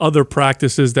lot of other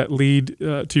practices that lead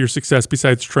to your success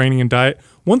besides training and diet.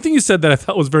 One thing you said that I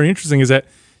thought was very interesting is that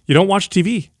you don't watch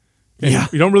TV. And Yeah.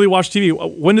 You don't really watch TV.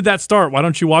 When did that start? Why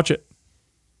don't you watch it?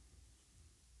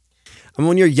 I mean,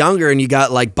 when you're younger and you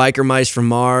got like Biker Mice from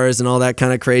Mars and all that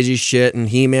kind of crazy shit and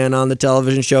He-Man on the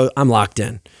television show, I'm locked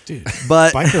in. Dude,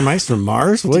 But Biker Mice from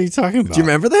Mars? What are you talking about? do you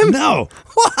remember them? No.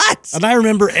 What? And I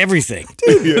remember everything.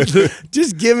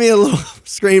 Just give me a little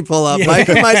screen pull up.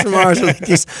 Biker Mice from Mars are like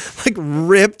these like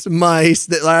ripped mice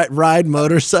that ride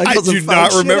motorcycles. I do and fuck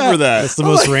not shit remember up. that. That's the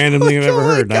most random thing I've ever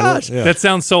heard. Oh my gosh. Yeah. That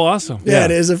sounds so awesome. Yeah,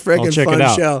 it is a I'll freaking check fun it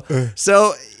out. show.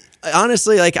 So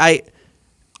honestly, like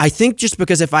I think just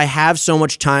because if I have so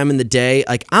much time in the day,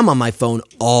 like I'm on my phone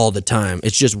all the time.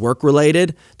 It's just work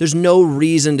related. There's no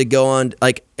reason to go on.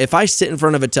 Like if I sit in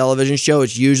front of a television show,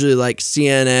 it's usually like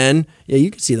CNN. Yeah, you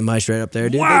can see the mice right up there,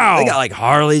 dude. Wow. They got like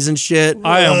Harleys and shit.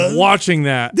 I am watching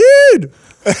that. Dude,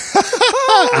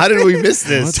 How did we miss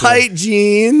this? tight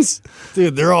jeans.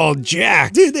 Dude, they're all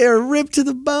jacked. Dude, they are ripped to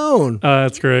the bone.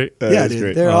 That's great. Yeah, That's dude,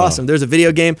 great. they're awesome. There's a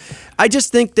video game. I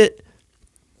just think that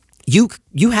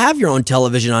you have your own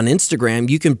television on Instagram.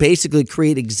 You can basically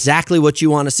create exactly what you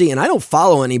want to see. And I don't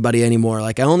follow anybody anymore.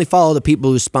 Like I only follow the people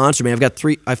who sponsor me.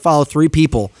 I follow 3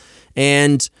 people,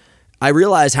 and I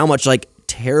realized how much like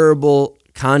terrible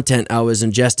content I was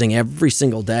ingesting every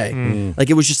single day. Like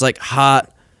it was just like hot,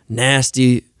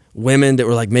 nasty women that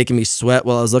were like making me sweat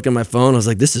while I was looking at my phone. I was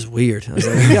like, this is weird. I was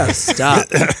like, you gotta stop.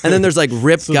 And then there's like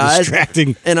ripped guys.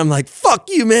 distracting. And I'm like, fuck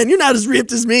you, man. You're not as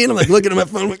ripped as me. And I'm like looking at my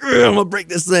phone, like, I'm gonna break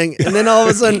this thing. And then all of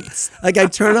a sudden, like I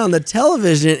turn on the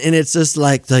television and it's just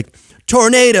like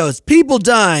tornadoes, people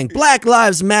dying, Black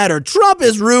Lives Matter, Trump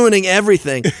is ruining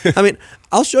everything. I mean,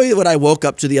 I'll show you what I woke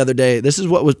up to the other day. This is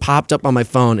what was popped up on my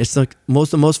phone. It's like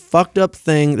the most fucked up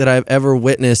thing that I've ever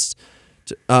witnessed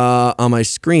on my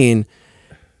screen.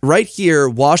 Right here,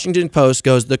 Washington Post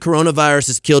goes, the coronavirus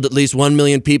has killed at least 1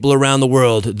 million people around the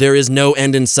world. There is no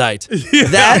end in sight.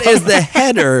 That is the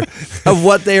header of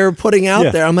what they are putting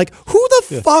out there. I'm like, who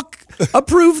the fuck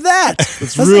approved that?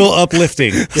 It's real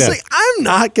uplifting. I was like, I'm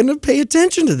not going to pay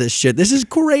attention to this shit. This is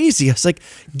crazy. I was like,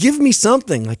 give me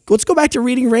something. Like, let's go back to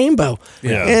reading Rainbow.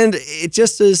 Yeah. And it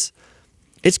just is,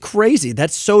 it's crazy.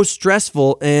 That's so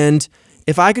stressful. And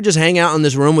if I could just hang out in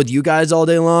this room with you guys all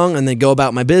day long and then go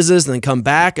about my business and then come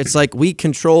back, it's like we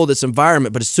control this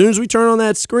environment. But as soon as we turn on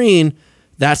that screen,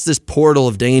 that's this portal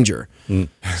of danger.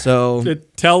 So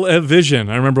Television.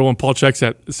 I remember when Paul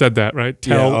Chek said that, right?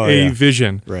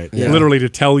 Television. Right. Yeah. Literally to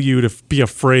tell you to be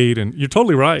afraid. And you're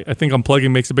totally right. I think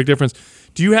unplugging makes a big difference.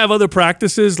 Do you have other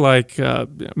practices like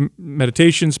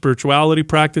meditation, spirituality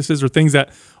practices, or things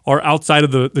that are outside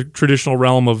of the traditional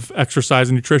realm of exercise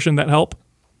and nutrition that help?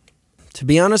 to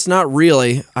be honest, not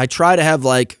really. I try to have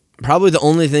probably the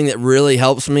only thing that really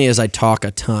helps me is I talk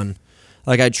a ton.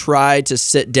 Like I try to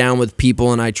sit down with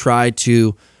people and I try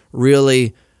to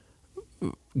really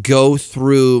go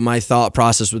through my thought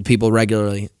process with people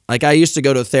regularly. Like I used to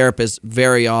go to a therapist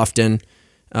very often,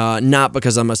 not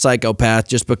because I'm a psychopath,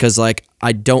 just because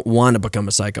I don't want to become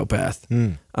a psychopath.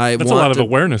 That's a lot of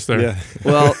awareness there. Yeah.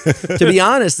 Well, to be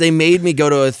honest, they made me go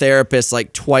to a therapist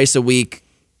twice a week.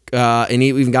 And it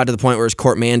even got to the point where it was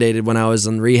court mandated when I was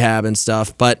in rehab and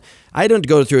stuff. But I had to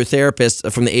go through a therapist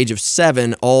from the age of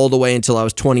 7 all the way until I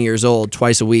was 20 years old,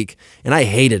 twice a week. And I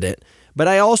hated it. But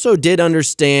I also did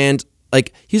understand,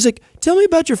 he's like, tell me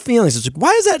about your feelings. It's like,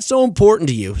 why is that so important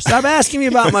to you? Stop asking me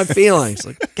about my feelings.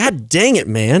 God dang it,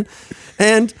 man.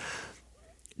 And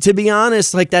to be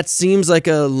honest, that seems like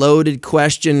a loaded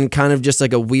question, kind of just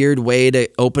like a weird way to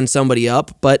open somebody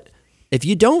up. But if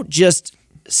you don't just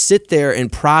sit there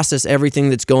and process everything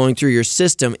that's going through your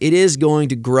system, it is going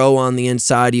to grow on the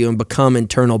inside of you and become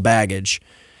internal baggage.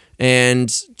 And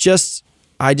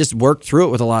I just work through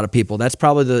it with a lot of people. That's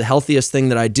probably the healthiest thing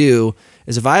that I do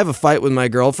is if I have a fight with my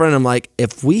girlfriend, I'm like,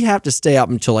 if we have to stay up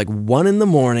until 1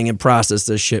 a.m. and process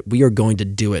this shit, we are going to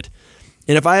do it.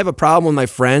 And if I have a problem with my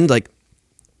friend, like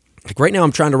right now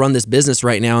I'm trying to run this business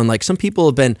right now, and some people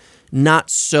have been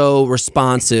not so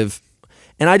responsive.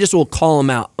 And I just will call them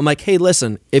out. I'm like, hey,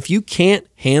 listen, if you can't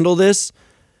handle this,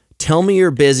 tell me you're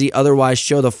busy. Otherwise,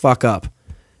 show the fuck up.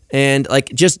 And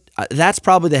that's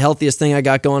probably the healthiest thing I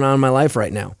got going on in my life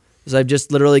right now. Is I've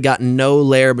just literally got no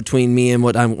layer between me and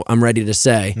what I'm ready to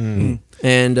say.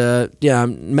 And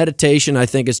meditation, I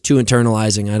think, is too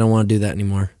internalizing. I don't want to do that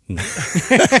anymore.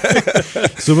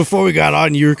 So before we got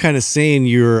on, you were kind of saying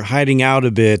you're hiding out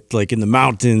a bit, like in the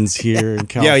mountains here in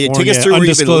California. Yeah, take us through where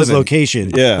you've been undisclosed living.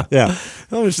 location. Yeah. Yeah.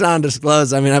 It's not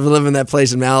undisclosed. I mean, I've lived in that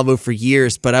place in Malibu for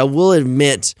years, but I will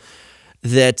admit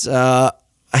that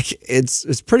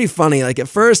it's pretty funny. Like at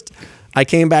first, I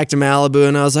came back to Malibu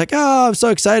and I was like, oh, I'm so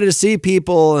excited to see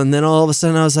people. And then all of a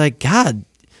sudden I was like, God,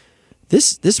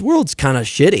 this world's kind of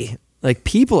shitty. Like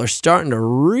people are starting to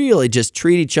really just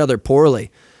treat each other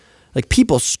poorly. Like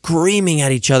people screaming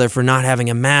at each other for not having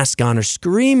a mask on or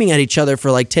screaming at each other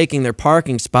for like taking their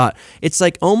parking spot. It's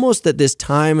like almost at this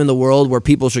time in the world where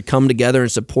people should come together and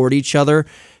support each other,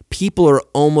 people are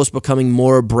almost becoming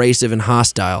more abrasive and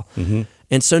hostile. Mm-hmm.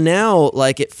 And so now,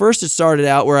 like at first it started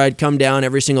out where I'd come down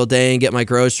every single day and get my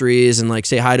groceries and like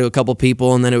say hi to a couple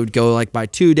people. And then it would go like by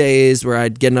 2 days where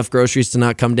I'd get enough groceries to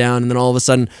not come down. And then all of a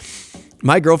sudden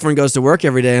my girlfriend goes to work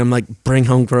every day. I'm like, bring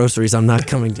home groceries. I'm not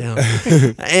coming down.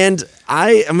 And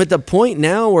I'm at the point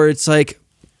now where it's like,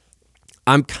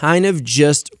 I'm kind of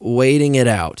just waiting it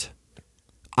out.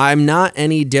 I'm not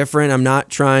any different. I'm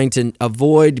not trying to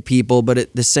avoid people, but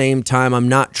at the same time, I'm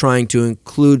not trying to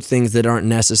include things that aren't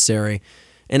necessary.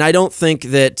 And I don't think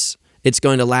that it's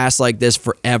going to last like this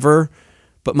forever,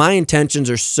 but my intentions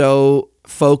are so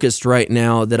focused right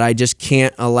now that I just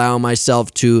can't allow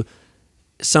myself to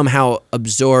somehow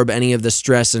absorb any of the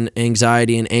stress and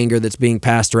anxiety and anger that's being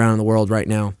passed around in the world right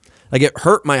now. Like it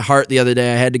hurt my heart the other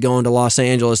day. I had to go into Los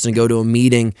Angeles and go to a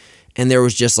meeting, and there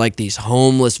was just like these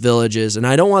homeless villages. And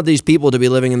I don't want these people to be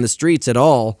living in the streets at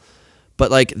all, but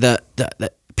like the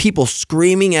people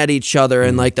screaming at each other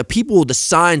and like the people with the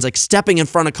signs, like stepping in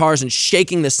front of cars and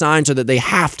shaking the sign so that they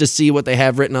have to see what they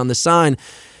have written on the sign.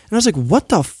 And I was like, what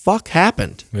the fuck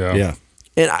happened? Yeah.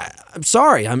 And I'm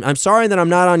sorry. I'm sorry that I'm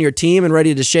not on your team and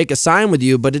ready to shake a sign with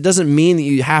you, but it doesn't mean that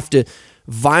you have to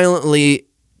violently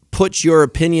put your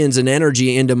opinions and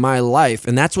energy into my life.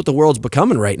 And that's what the world's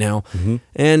becoming right now. Mm-hmm.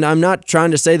 And I'm not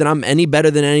trying to say that I'm any better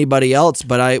than anybody else,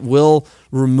 but I will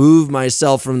remove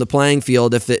myself from the playing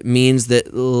field if it means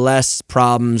that less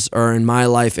problems are in my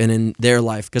life and in their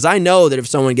life. Because I know that if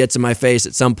someone gets in my face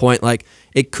at some point, like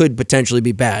it could potentially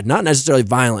be bad. Not necessarily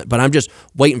violent, but I'm just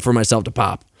waiting for myself to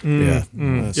pop. Yeah.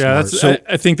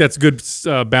 I think that's good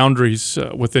boundaries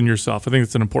within yourself. I think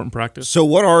it's an important practice. So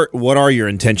what are your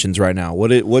intentions right now?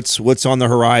 What's on the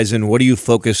horizon? What are you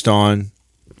focused on?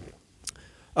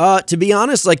 To be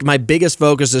honest, like my biggest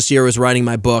focus this year was writing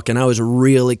my book, and I was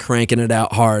really cranking it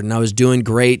out hard, and I was doing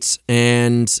great,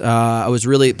 and I was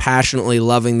really passionately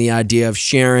loving the idea of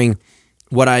sharing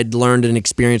what I'd learned and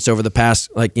experienced over the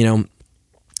past, like, you know,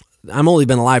 I've only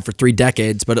been alive for 3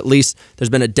 decades, but at least there's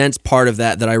been a dense part of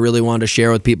that I really wanted to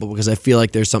share with people because I feel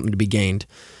like there's something to be gained.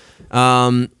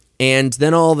 And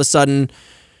then all of a sudden,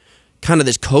 kind of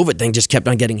this COVID thing just kept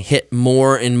on getting hit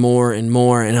more and more and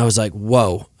more. And I was like,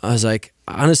 whoa. I was like,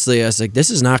 honestly, this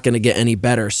is not going to get any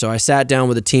better. So I sat down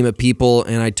with a team of people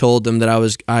and I told them that I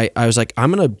was like,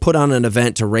 I'm going to put on an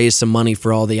event to raise some money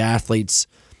for all the athletes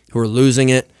who are losing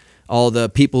it, all the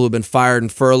people who've been fired and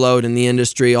furloughed in the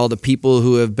industry, all the people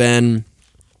who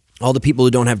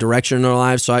don't have direction in their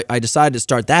lives. So I decided to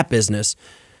start that business.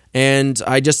 And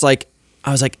I was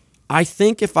like, I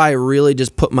think if I really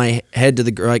just put my head to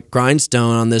the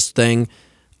grindstone on this thing,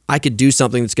 I could do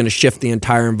something that's going to shift the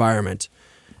entire environment.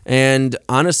 And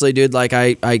honestly, dude, like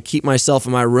I keep myself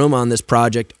in my room on this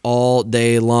project all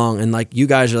day long. And like you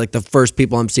guys are like the first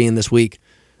people I'm seeing this week.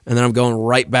 And then I'm going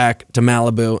right back to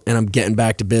Malibu and I'm getting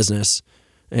back to business.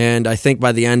 And I think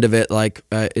by the end of it, like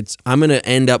I'm going to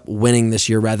end up winning this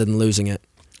year rather than losing it.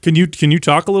 Can you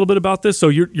talk a little bit about this? So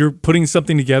you're putting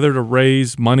something together to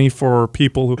raise money for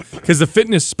people who, because the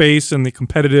fitness space and the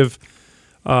competitive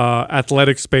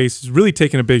athletic space is really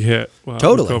taking a big hit.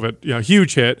 Totally. With COVID. Yeah,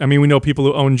 huge hit. I mean, we know people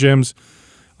who own gyms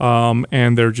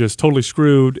and they're just totally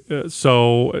screwed.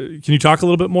 So can you talk a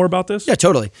little bit more about this? Yeah,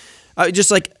 totally.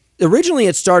 Just like, originally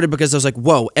it started because I was like,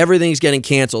 whoa, everything's getting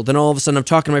canceled. Then all of a sudden I'm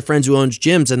talking to my friends who owns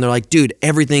gyms and they're like, dude,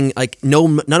 everything, like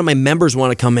none of my members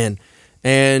want to come in.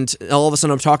 And all of a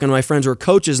sudden I'm talking to my friends who are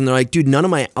coaches and they're like, dude,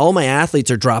 all my athletes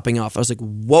are dropping off. I was like,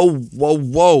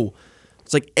 whoa.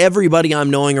 It's like everybody I'm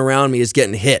knowing around me is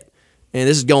getting hit and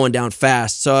this is going down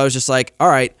fast. So I was just like, all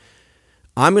right,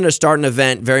 I'm going to start an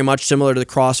event very much similar to the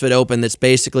CrossFit Open that's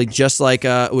basically just like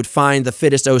would find the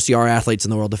fittest OCR athletes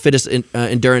in the world, the fittest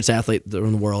endurance athlete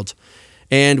in the world.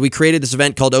 And we created this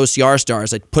event called OCR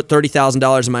Stars. I put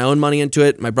 $30,000 of my own money into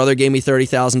it. My brother gave me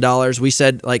 $30,000. We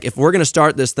said, like, if we're going to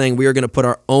start this thing, we are going to put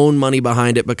our own money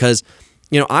behind it because,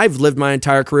 you know, I've lived my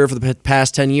entire career for the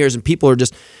past 10 years and people are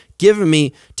just given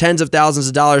me tens of thousands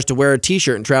of dollars to wear a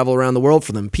t-shirt and travel around the world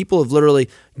for them. People have literally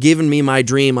given me my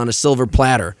dream on a silver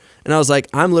platter. And I was like,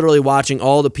 I'm literally watching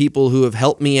all the people who have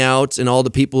helped me out and all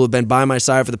the people who have been by my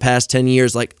side for the past 10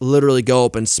 years, like literally go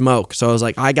up and smoke. So I was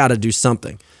like, I got to do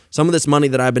something. Some of this money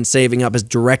that I've been saving up has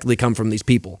directly come from these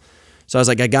people. So I was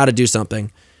like, I got to do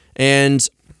something. And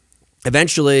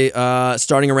eventually,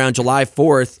 starting around July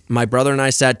 4th, my brother and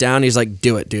I sat down. He's like,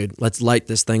 do it, dude. Let's light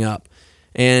this thing up.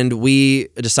 And we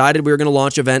decided we were going to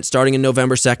launch an event starting in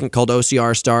November 2nd called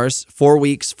OCR Stars. 4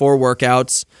 weeks, 4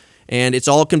 workouts. And it's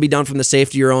all can be done from the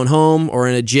safety of your own home or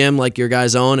in a gym like your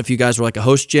guys own. If you guys were like a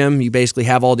host gym, you basically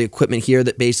have all the equipment here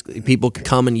that basically people could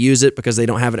come and use it because they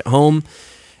don't have it at home.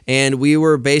 And we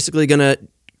were basically going to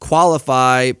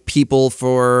qualify people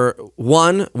for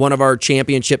one of our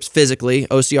championships physically.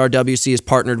 OCRWC has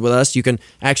partnered with us. You can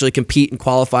actually compete and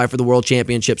qualify for the World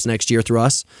Championships next year through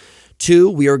us.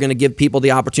 2, we are going to give people the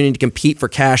opportunity to compete for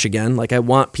cash again. Like, I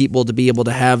want people to be able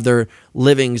to have their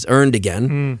livings earned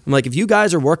again. I'm like, if you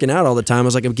guys are working out all the time, I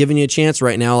was like, I'm giving you a chance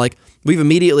right now. Like, we've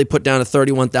immediately put down a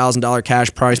 $31,000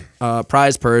 cash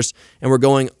prize purse, and we're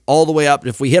going all the way up.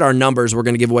 If we hit our numbers, we're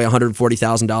going to give away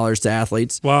 $140,000 to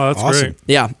athletes. Wow, that's Awesome. great.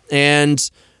 Yeah,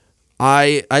 and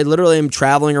I literally am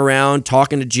traveling around,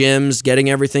 talking to gyms, getting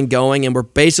everything going, and we're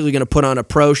basically going to put on a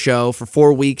pro show for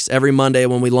 4 weeks every Monday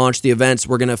when we launch the events.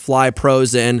 We're going to fly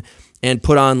pros in and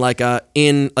put on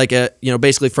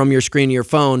basically from your screen of your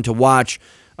phone to watch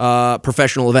a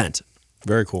professional event.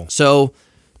 Very cool. So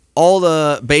all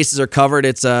the bases are covered.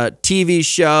 It's a TV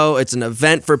show, it's an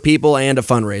event for people, and a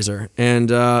fundraiser. And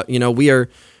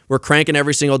we're cranking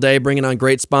every single day, bringing on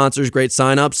great sponsors, great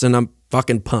signups, and I'm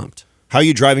fucking pumped. How are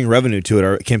you driving revenue to it?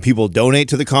 Or can people donate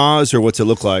to the cause, or what's it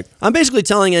look like? I'm basically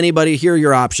telling anybody, here are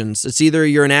your options. It's either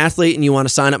you're an athlete and you want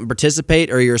to sign up and participate,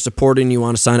 or you're a supporter and you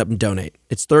want to sign up and donate.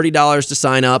 It's $30 to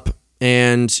sign up.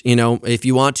 And, if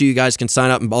you want to, you guys can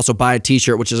sign up and also buy a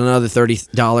t-shirt, which is another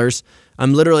 $30.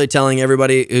 I'm literally telling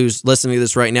everybody who's listening to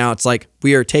this right now, it's like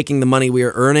we are taking the money we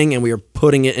are earning and we are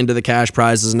putting it into the cash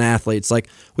prize as an athlete. It's like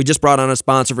we just brought on a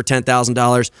sponsor for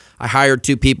 $10,000. I hired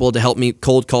 2 people to help me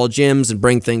cold call gyms and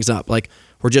bring things up. Like,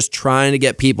 we're just trying to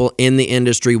get people in the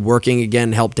industry working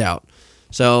again, helped out.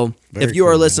 So if you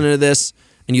are listening to this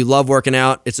and you love working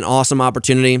out, it's an awesome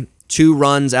opportunity. 2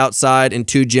 runs outside and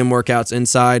 2 gym workouts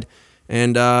inside.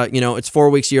 And, it's 4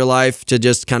 weeks of your life to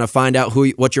just kind of find out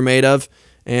what you're made of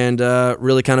and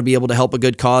really kind of be able to help a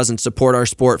good cause and support our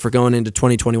sport for going into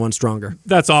 2021 stronger.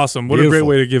 That's awesome. What Beautiful. a great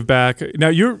way to give back. Now,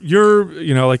 you're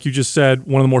like you just said,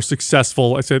 one of the more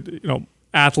successful,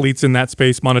 athletes in that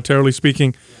space, monetarily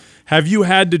speaking. Have you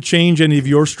had to change any of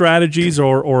your strategies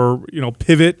or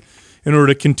pivot in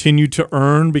order to continue to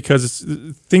earn because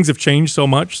things have changed so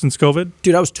much since COVID?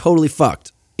 Dude, I was totally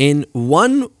fucked. In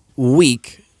 1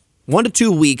 to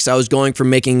 2 weeks, I was going from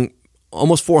making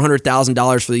almost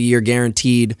 $400,000 for the year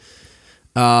guaranteed,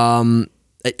 earning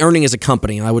as a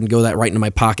company. I wouldn't go that right into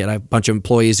my pocket. I have a bunch of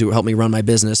employees who help me run my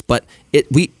business, but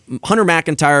Hunter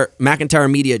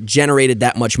McIntyre Media generated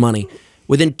that much money.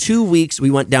 Within 2 weeks, we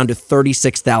went down to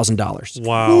 $36,000.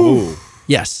 Wow. Ooh.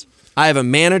 Yes. I have a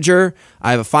manager.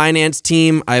 I have a finance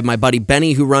team. I have my buddy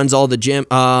Benny who runs all the gym,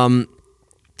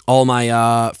 all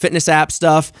my fitness app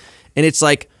stuff. And it's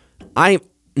like,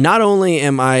 not only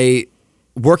am I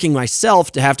working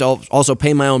myself to have to also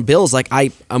pay my own bills, like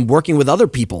I'm working with other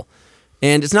people.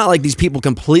 And it's not like these people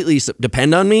completely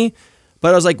depend on me,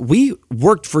 but I was like, we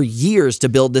worked for years to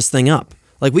build this thing up.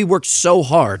 Like, we worked so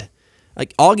hard.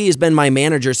 Like, Augie has been my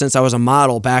manager since I was a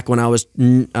model back when I was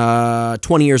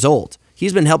 20 years old.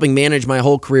 He's been helping manage my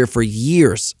whole career for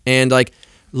years. And like,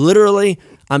 literally,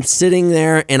 I'm sitting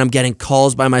there and I'm getting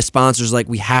calls by my sponsors like,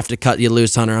 we have to cut you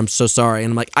loose, Hunter. I'm so sorry.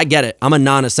 And I'm like, I get it. I'm a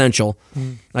non-essential.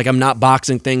 Like, I'm not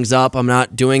boxing things up. I'm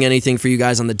not doing anything for you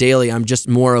guys on the daily. I'm just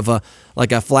more of a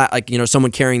flat,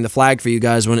 someone carrying the flag for you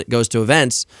guys when it goes to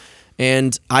events.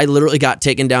 And I literally got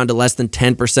taken down to less than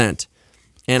 10%.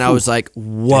 And I was like,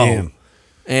 whoa. Damn.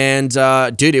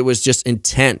 And dude, it was just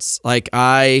intense. Like,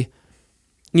 I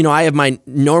have my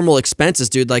normal expenses,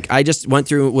 dude. Like, I just went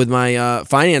through with my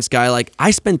finance guy. Like,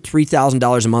 I spend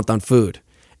 $3,000 a month on food.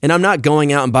 And I'm not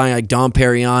going out and buying like Dom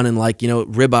Perignon and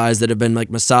ribeyes that have been like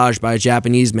massaged by a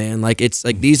Japanese man. Like, it's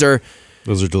like those are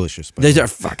delicious. These are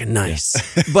fucking nice.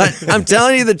 But I'm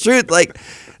telling you the truth, like,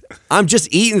 I'm just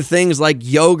eating things like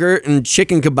yogurt and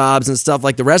chicken kebabs and stuff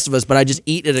like the rest of us, but I just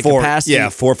eat at a capacity. Yeah,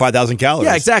 4,000 or 5,000 calories.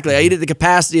 Yeah, exactly. I eat at the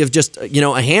capacity of just,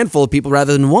 a handful of people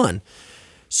rather than one.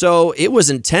 So it was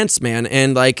intense, man.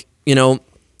 And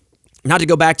not to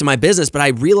go back to my business, but I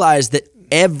realized that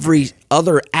every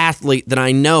other athlete that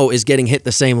I know is getting hit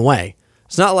the same way.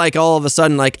 It's not like all of a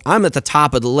sudden, like, I'm at the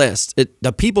top of the list.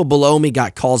 The people below me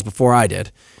got calls before I did.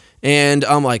 And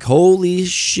I'm like, holy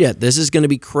shit, this is going to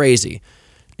be crazy.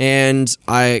 And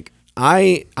I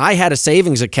had a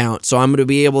savings account, so I'm going to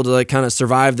be able to like kind of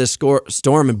survive this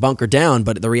storm and bunker down.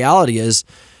 But the reality is,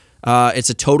 it's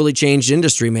a totally changed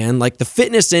industry, man. Like the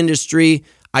fitness industry,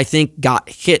 I think got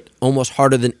hit almost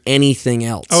harder than anything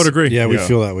else. I would agree. Yeah, we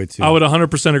feel that way too. I would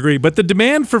 100% agree. But the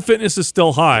demand for fitness is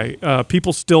still high.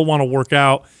 People still want to work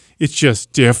out. It's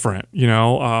just different, you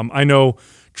know. I know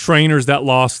trainers that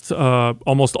lost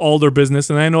almost all their business,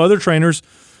 and I know other trainers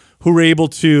who were able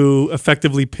to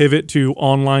effectively pivot to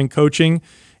online coaching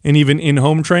and even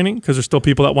in-home training, because there's still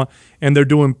people that want, and they're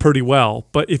doing pretty well.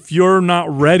 But if you're not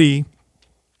ready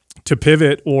to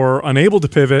pivot or unable to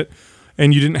pivot,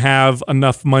 and you didn't have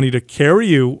enough money to carry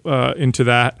you into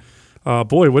that,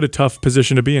 boy, what a tough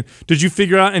position to be in. Did you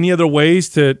figure out any other ways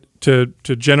to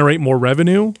generate more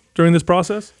revenue during this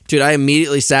process? Dude, I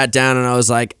immediately sat down and I was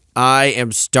like, I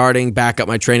am starting back up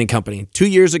my training company. 2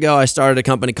 years ago, I started a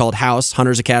company called House,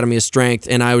 Hunter's Academy of Strength,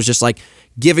 and I was just like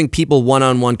giving people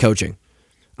one-on-one coaching.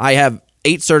 I have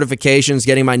 8 certifications,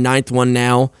 getting my 9th one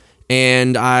now,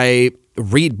 and I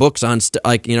read books on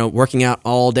working out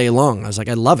all day long. I was like,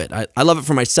 I love it. I love it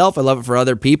for myself. I love it for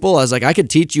other people. I was like, I could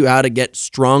teach you how to get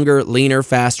stronger, leaner,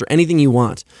 faster, anything you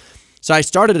want. So I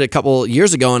started it a couple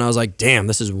years ago, and I was like, damn,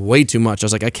 this is way too much. I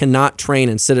was like, I cannot train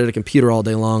and sit at a computer all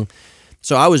day long.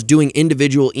 So I was doing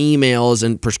individual emails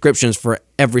and prescriptions for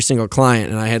every single client,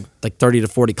 and I had like 30 to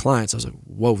 40 clients. I was like,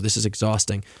 whoa, this is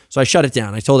exhausting. So I shut it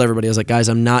down. I told everybody, I was like, guys,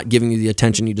 I'm not giving you the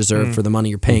attention you deserve for the money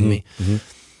you're paying me.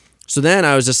 So then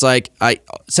I was just like,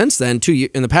 since then,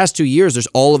 in the past 2 years, there's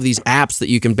all of these apps that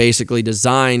you can basically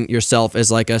design yourself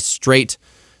as like a straight,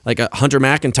 like a Hunter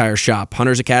McIntyre shop,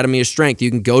 Hunter's Academy of Strength.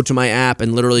 You can go to my app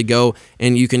and literally go,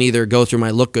 and you can either go through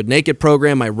my Look Good Naked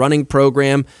program, my running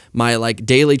program, my like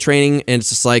daily training, and it's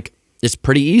just like, it's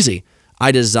pretty easy.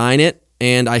 I design it,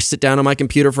 and I sit down on my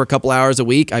computer for a couple hours a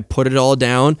week. I put it all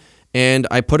down, and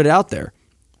I put it out there.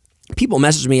 People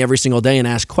message me every single day and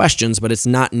ask questions, but it's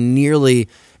not nearly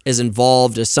as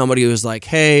involved as somebody who's like,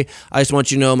 hey, I just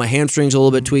want you to know my hamstring's a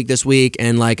little bit tweaked this week,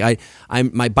 and like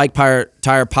my bike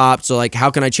tire popped, so like how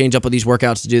can I change up with these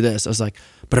workouts to do this? I was like,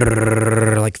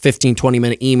 like 15,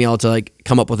 20-minute email to like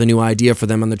come up with a new idea for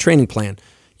them on the training plan.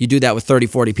 You do that with 30,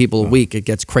 40 people a week, it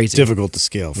gets crazy. Difficult to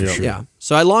scale for sure. Yeah.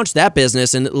 So I launched that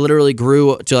business, and it literally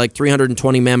grew to like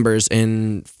 320 members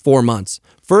in 4 months.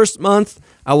 First month,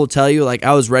 I will tell you, like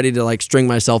I was ready to like string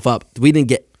myself up. We didn't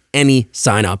get any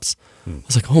signups. I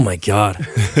was like, oh my God.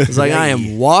 I was like, I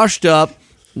am washed up.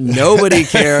 Nobody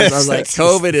cares. I was like,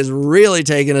 COVID is really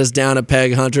taking us down a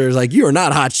peg, Hunter. It's like, you are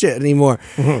not hot shit anymore.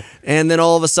 And then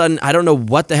all of a sudden, I don't know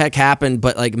what the heck happened,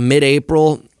 but like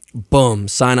mid-April, boom,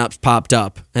 signups popped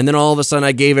up. And then all of a sudden,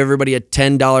 I gave everybody a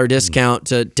 $10 discount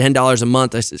to $10 a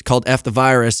month. It's called F the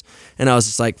Virus. And I was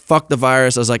just like, fuck the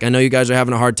virus. I was like, I know you guys are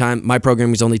having a hard time. My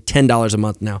program is only $10 a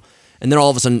month now. And then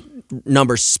all of a sudden,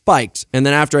 numbers spiked. And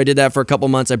then after I did that for a couple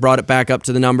months, I brought it back up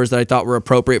to the numbers that I thought were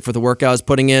appropriate for the work I was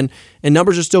putting in, and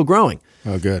numbers are still growing.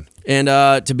 Oh, good. And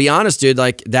to be honest, dude,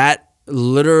 like that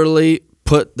literally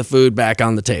put the food back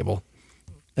on the table.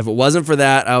 If it wasn't for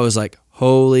that, I was like,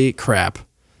 holy crap.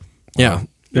 Yeah.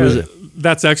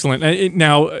 That's excellent.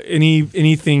 Now,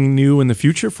 anything new in the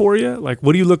future for you? Like,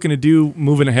 what are you looking to do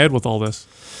moving ahead with all this?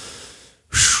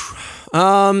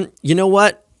 You know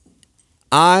what?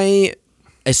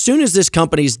 As soon as this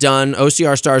company's done,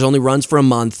 OCR Stars only runs for a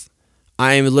month.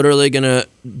 I'm literally going to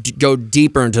go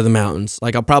deeper into the mountains.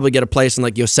 Like I'll probably get a place in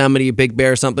like Yosemite, Big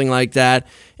Bear, something like that.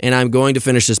 And I'm going to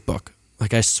finish this book.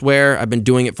 Like I swear I've been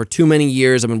doing it for too many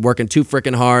years. I've been working too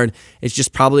freaking hard. It's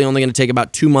just probably only going to take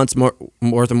about 2 months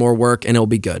worth of more work, and it'll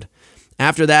be good.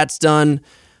 After that's done,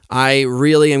 I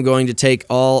really am going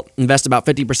to invest about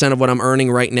 50% of what I'm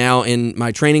earning right now in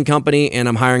my training company, and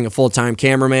I'm hiring a full-time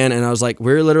cameraman. And I was like,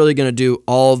 we're literally going to do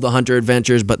all of the Hunter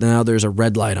adventures, but now there's a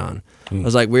red light on. I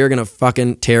was like, we're going to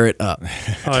fucking tear it up.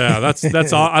 Oh yeah,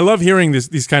 that's all. I love hearing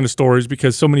these kind of stories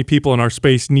because so many people in our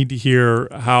space need to hear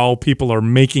how people are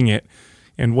making it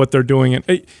and what they're doing.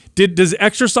 And does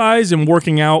exercise and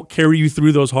working out carry you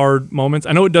through those hard moments?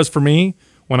 I know it does for me.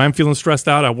 When I'm feeling stressed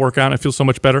out, I work out and I feel so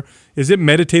much better. Is it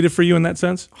meditative for you in that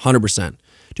sense? 100%.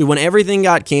 Dude, when everything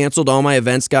got canceled, all my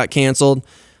events got canceled,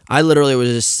 I literally was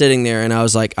just sitting there and I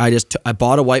was like, I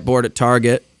bought a whiteboard at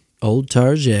Target, old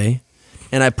Target,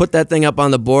 and I put that thing up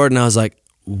on the board and I was like,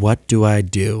 what do I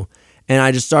do? And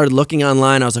I just started looking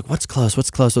online. I was like, what's close?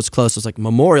 It was like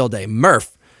Memorial Day,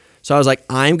 Murph. So I was like,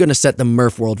 I'm going to set the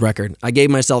Murph world record. I gave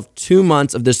myself 2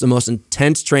 months of the most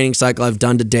intense training cycle I've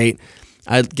done to date.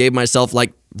 I gave myself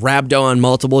like rhabdo on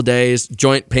multiple days,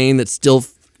 joint pain that still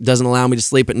doesn't allow me to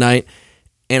sleep at night.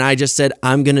 And I just said,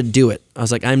 I'm going to do it. I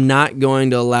was like, I'm not going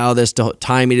to allow this to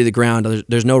tie me to the ground.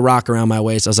 There's no rock around my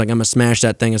waist. I was like, I'm going to smash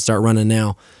that thing and start running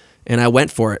now. And I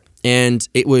went for it. And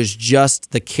it was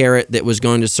just the carrot that was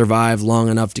going to survive long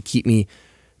enough to keep me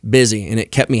busy. And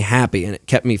it kept me happy and it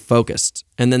kept me focused.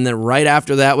 And then right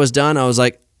after that was done, I was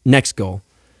like, next goal.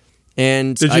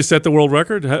 And did you set the world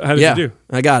record? How did you do?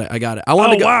 I got it. I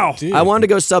wanted to go, wow. Dude. I wanted to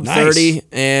go sub Nice. 30,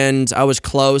 and I was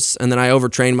close, and then I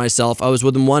overtrained myself. I was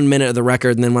within 1 minute of the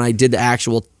record, and then when I did the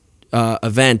actual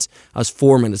event, I was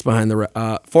 4 minutes behind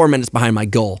 4 minutes behind my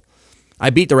goal. I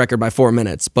beat the record by 4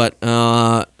 minutes, but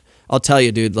I'll tell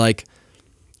you, dude, like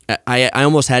I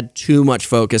almost had too much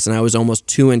focus, and I was almost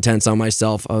too intense on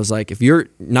myself. I was like, if you're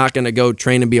not going to go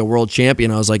train and be a world champion,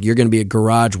 I was like, you're going to be a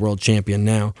garage world champion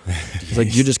now. It's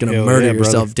like, you're just going to murder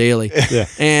yourself daily. Yeah.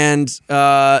 And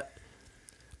I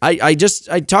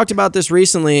talked about this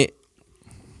recently.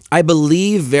 I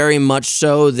believe very much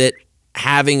so that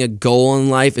having a goal in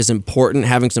life is important,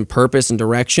 having some purpose and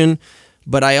direction.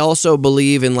 But I also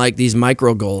believe in like these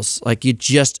micro goals. Like you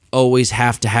just always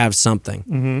have to have something.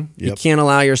 Mm-hmm. You Yep. can't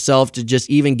allow yourself to just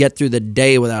even get through the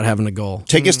day without having a goal.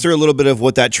 Take us through a little bit of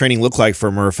what that training looked like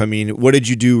for Murph. I mean, what did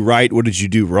you do right? What did you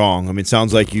do wrong? I mean, it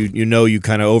sounds like you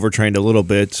kind of overtrained a little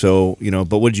bit. So,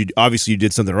 but what did you, obviously you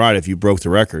did something right if you broke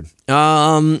the record.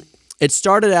 It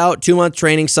started out 2-month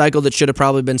training cycle that should have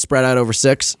probably been spread out over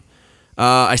 6.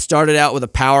 I started out with a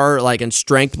power and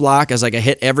strength block as like I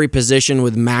hit every position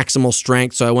with maximal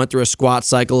strength. So I went through a squat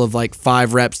cycle of like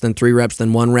 5 reps, then 3 reps,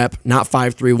 then 1 rep. Not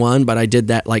 5, 3, 1, but I did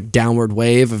that like downward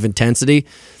wave of intensity.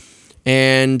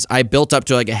 And I built up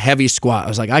to like a heavy squat. I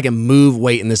was like, I can move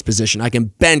weight in this position. I can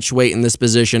bench weight in this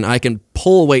position. I can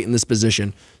pull weight in this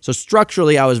position. So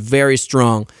structurally, I was very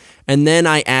strong. And then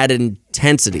I added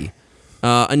intensity.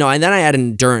 And then I added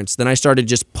endurance. Then I started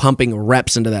just pumping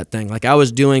reps into that thing. Like I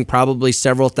was doing probably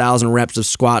several thousand reps of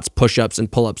squats, push-ups,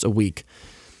 and pull-ups a week.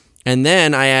 And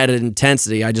then I added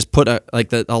intensity. I just put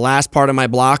the last part of my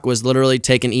block was literally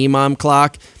take an EMOM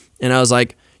clock, and I was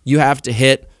like, you have to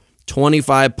hit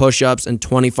 25 push-ups and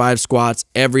 25 squats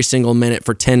every single minute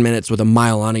for 10 minutes with a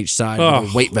mile on each side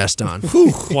with a weight vest on.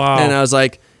 Wow. And I was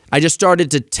like, I just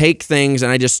started to take things,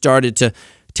 and I just started to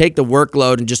take the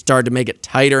workload and just started to make it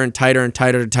tighter and tighter and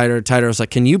tighter and tighter and tighter. I was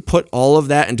like, can you put all of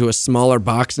that into a smaller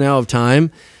box now of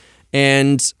time?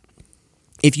 And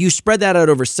if you spread that out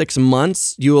over 6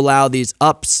 months, you allow these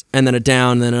ups and then a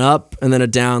down, and then an up and then a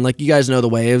down. Like you guys know the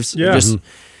waves. Yeah. 2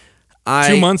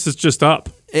 months is just up.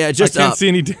 Yeah, just I can't up. see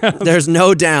any downs. There's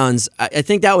no downs. I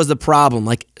think that was the problem.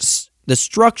 Like the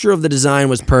structure of the design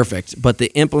was perfect, but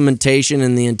the implementation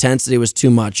and the intensity was too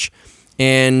much.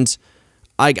 And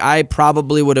I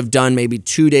probably would have done maybe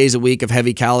 2 days a week of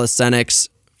heavy calisthenics,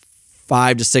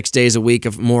 5 to 6 days a week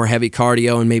of more heavy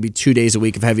cardio, and maybe 2 days a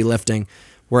week of heavy lifting,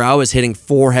 where I was hitting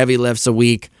 4 heavy lifts a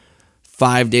week,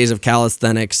 5 days of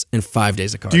calisthenics, and 5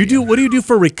 days of cardio. What do you do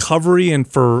for recovery and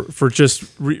for just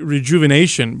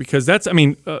rejuvenation? Because that's,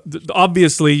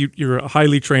 obviously you're a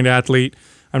highly trained athlete.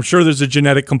 I'm sure there's a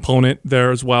genetic component there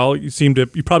as well. You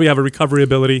probably have a recovery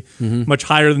ability much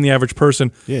higher than the average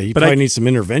person. Yeah, you but probably need some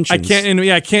interventions.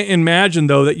 I can't imagine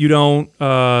though that you don't,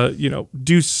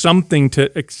 do something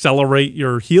to accelerate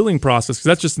your healing process, because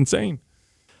that's just insane.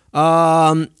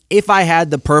 If I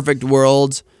had the perfect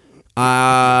world,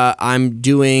 I'm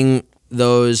doing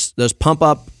those pump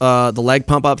up, the leg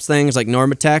pump ups things like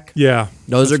Normatec. Yeah,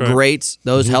 Those are that's right. great.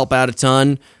 Those help out a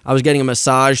ton. I was getting a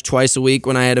massage twice a week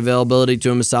when I had availability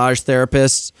to a massage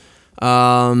therapist.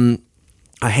 I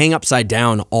hang upside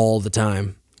down all the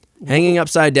time. Hanging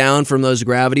upside down from those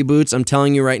gravity boots, I'm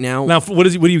telling you right now. Now, what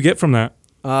do you get from that?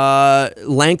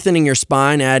 Lengthening your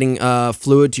spine, adding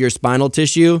fluid to your spinal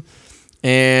tissue,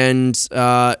 and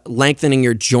lengthening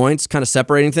your joints, kind of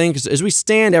separating things. Because as we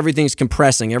stand, everything's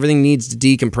compressing. Everything needs to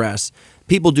decompress.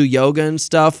 People do yoga and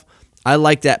stuff. I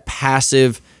like that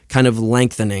passive kind of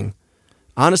lengthening.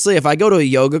 Honestly, if I go to a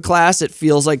yoga class, it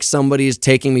feels like somebody's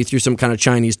taking me through some kind of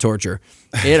Chinese torture.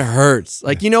 It hurts.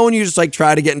 Like, when you just like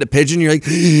try to get into pigeon, you're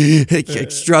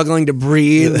like struggling to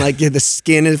breathe. Like the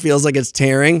skin, it feels like it's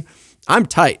tearing. I'm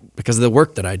tight because of the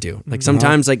work that I do. Like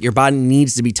sometimes like your body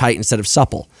needs to be tight instead of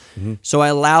supple. So I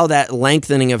allow that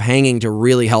lengthening of hanging to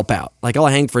really help out. Like I'll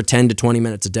hang for 10 to 20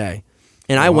 minutes a day.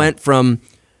 And I went from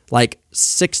like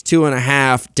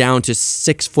 6'2.5" down to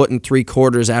 6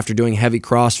 3/4 after doing heavy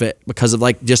CrossFit because of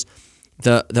like just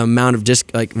the amount of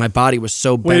like my body was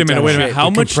so bent. Wait a minute. How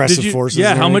much compressive did you? forces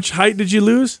Yeah, and how everything? much height did you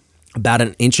lose? About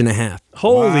 1.5 inches.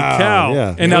 Holy Wow, cow!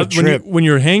 yeah. And What now a trip. when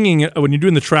you're hanging, when you're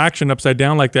doing the traction upside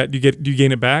down like that, do you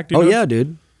gain it back? Do you know? Yeah,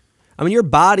 dude. I mean, your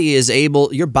body,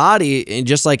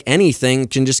 just like anything,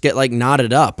 can just get like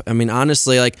knotted up. I mean,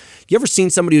 honestly, like, you ever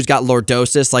seen somebody who's got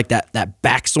lordosis, like that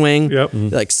backswing? Yep.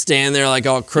 Like stand there like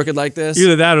all crooked like this?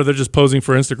 Either that or they're just posing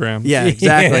for Instagram. Yeah,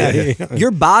 exactly.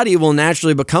 Your body will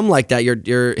naturally become like that.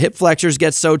 Your hip flexors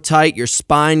get so tight, your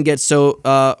spine gets so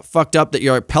fucked up that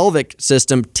your pelvic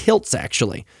system tilts,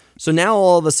 actually. So now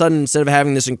all of a sudden, instead of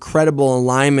having this incredible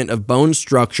alignment of bone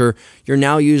structure, you're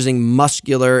now using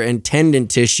muscular and tendon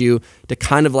tissue to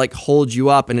kind of like hold you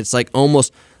up. And it's like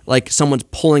almost like someone's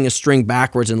pulling a string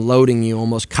backwards and loading you,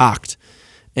 almost cocked.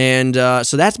 And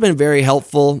so that's been very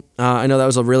helpful. I know that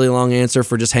was a really long answer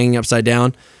for just hanging upside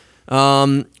down.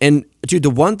 And dude, the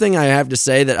one thing I have to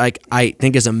say that I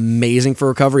think is amazing for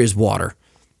recovery is water.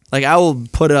 Like, I will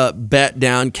put a bet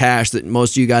down cash that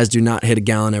most of you guys do not hit a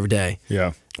gallon every day.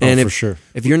 Yeah. And for sure.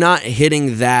 If you're not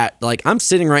hitting that, like, I'm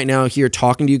sitting right now here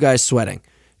talking to you guys sweating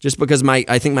just because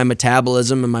I think my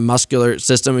metabolism and my muscular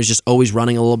system is just always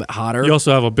running a little bit hotter. You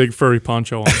also have a big furry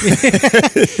poncho on.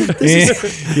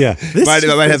 Yeah.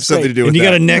 Might have something to do with And you that.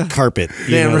 got a neck carpet.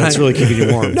 Damn right. That's really keeping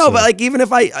you warm. No, but like, even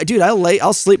if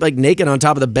I'll sleep like naked on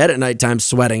top of the bed at nighttime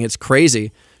sweating. It's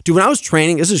crazy. Dude, when I was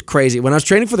training, this is crazy. When I was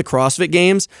training for the CrossFit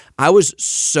Games, I was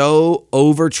so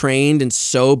overtrained and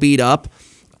so beat up.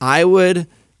 I would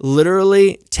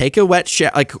literally take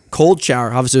a cold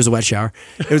shower. Obviously, it was a wet shower.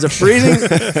 It was a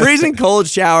freezing cold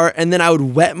shower, and then I would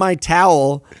wet my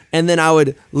towel, and then I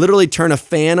would literally turn a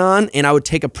fan on, and I would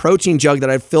take a protein jug that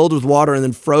I'd filled with water and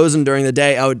then frozen during the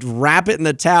day. I would wrap it in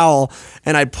the towel,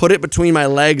 and I'd put it between my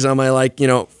legs on my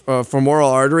femoral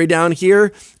artery down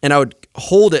here, and I would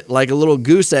hold it like a little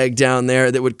goose egg down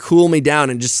there that would cool me down,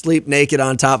 and just sleep naked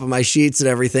on top of my sheets and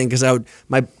everything because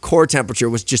my core temperature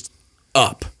was just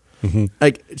up. Mm-hmm.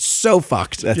 Like, it's so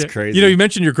fucked. That's crazy. You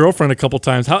mentioned your girlfriend a couple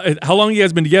times. How long have you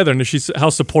guys been together, and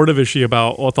how supportive is she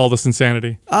about with all this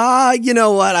insanity? You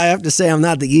know what? I have to say I'm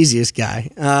not the easiest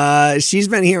guy. She's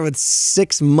been here with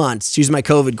 6 months. She's my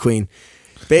COVID queen.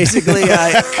 Basically,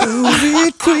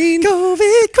 COVID queen.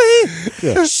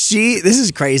 Yeah. This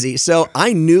is crazy. So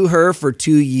I knew her for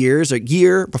 2 years, a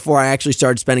year before I actually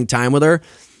started spending time with her.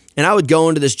 And I would go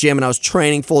into this gym and I was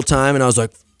training full time, and I was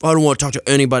like, I don't want to talk to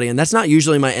anybody. And that's not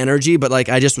usually my energy, but like,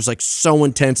 I just was like so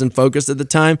intense and focused at the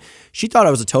time. She thought I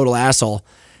was a total asshole.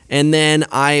 And then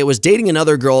I was dating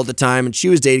another girl at the time, and she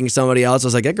was dating somebody else. I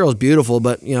was like, that girl's beautiful,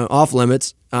 but off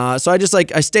limits. So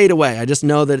I stayed away. I just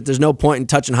know that there's no point in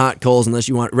touching hot coals unless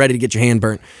you want ready to get your hand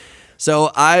burnt.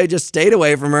 So I just stayed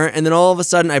away from her. And then all of a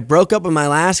sudden I broke up with my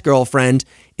last girlfriend.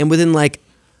 And within like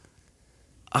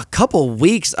a couple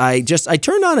weeks, I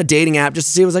turned on a dating app just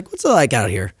to see, I was like, what's it like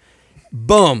out here?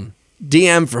 Boom,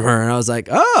 DM from her. And I was like,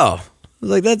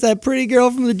 that's that pretty girl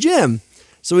from the gym.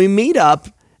 So we meet up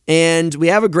and we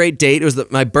have a great date. It was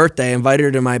my birthday. I invited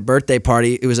her to my birthday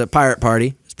party. It was a pirate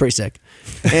party. It's pretty sick.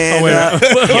 And,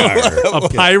 a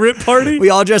pirate party? We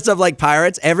all dressed up like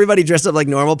pirates. Everybody dressed up like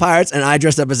normal pirates, and I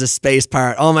dressed up as a space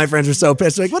pirate. All my friends were so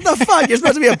pissed. They're like, what the fuck? You're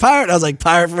supposed to be a pirate. I was like,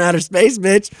 pirate from outer space,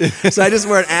 bitch. So I just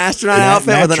wear an astronaut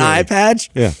outfit with an eye patch.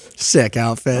 Yeah. Sick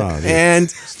outfit. Oh, and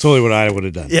it's totally what I would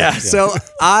have done. Yeah. So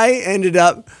I ended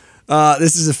up,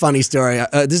 this is a funny story.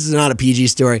 This is not a PG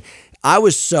story. I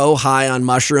was so high on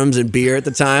mushrooms and beer at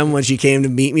the time when she came to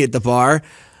meet me at the bar.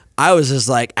 I was just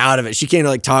like out of it. She came to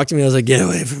like talk to me. I was like, get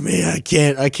away from me. I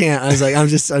can't. I was like,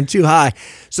 I'm too high.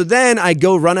 So then I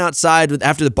go run outside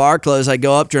after the bar closed. I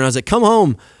go up to her and I was like, come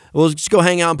home. We'll just go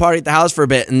hang out and party at the house for a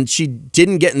bit. And she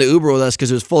didn't get in the Uber with us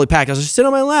because it was fully packed. I was like, sit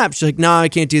on my lap. She's like, no, I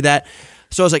can't do that.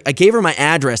 So I was like, I gave her my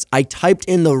address. I typed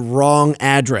in the wrong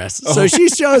address. So she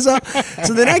shows up.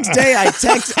 So the next day I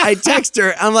text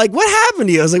her. I'm like, what happened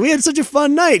to you? I was like, we had such a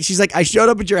fun night. She's like, I showed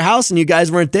up at your house and you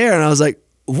guys weren't there. And I was like,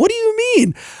 what do you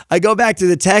mean? I go back to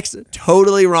the text,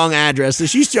 totally wrong address. So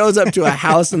she shows up to a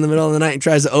house in the middle of the night and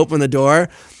tries to open the door.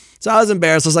 So I was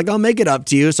embarrassed. I was like, I'll make it up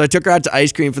to you. So I took her out to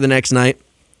ice cream for the next night.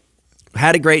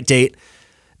 Had a great date.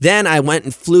 Then I went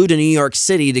and flew to New York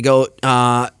City to go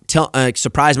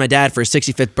surprise my dad for his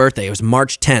 65th birthday. It was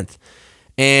March 10th.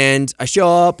 And I show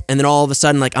up, and then all of a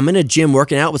sudden, like, I'm in a gym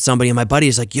working out with somebody, and my buddy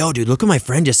is like, yo, dude, look what my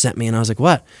friend just sent me. And I was like,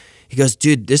 what? He goes,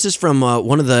 dude, this is from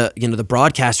one of the the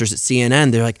broadcasters at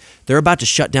CNN. They're like, they're about to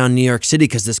shut down New York City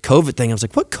because this COVID thing. I was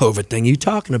like, what COVID thing are you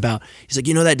talking about? He's like,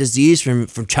 that disease from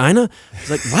China? I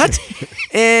was like, what?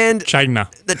 And China.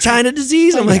 The China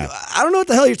disease? I'm like, I don't know what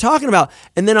the hell you're talking about.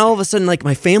 And then all of a sudden, like,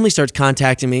 my family starts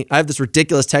contacting me. I have this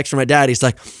ridiculous text from my dad. He's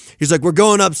like, we're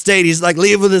going upstate. He's like,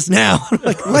 leave with us now. I'm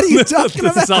like, what are you talking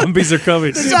about? The zombies are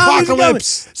coming. The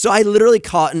apocalypse. So I literally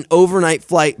caught an overnight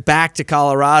flight back to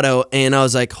Colorado, and I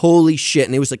was like, holy shit.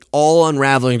 And it was like all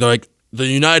unraveling. They're like, the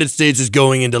United States is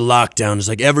going into lockdown. It's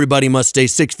like everybody must stay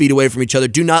 6 feet away from each other.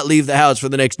 Do not leave the house for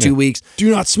the next 2 weeks. Do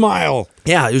not smile.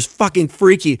 Yeah, it was fucking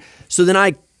freaky. So then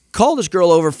I called this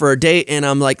girl over for a date, and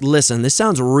I'm like, listen, this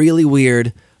sounds really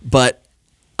weird, but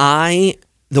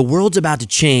the world's about to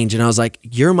change. And I was like,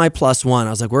 you're my plus one. I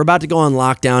was like, we're about to go on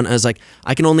lockdown. I was like,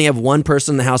 I can only have one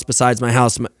person in the house besides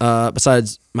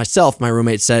myself, my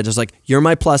roommate said. I was like, you're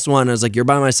my plus one. I was like, you're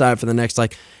by my side for the next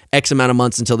like X amount of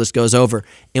months until this goes over.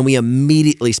 And we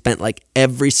immediately spent like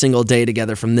every single day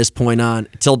together from this point on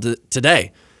till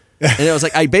today. And it was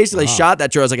like, I basically shot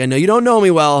that to her. I was like, I know you don't know me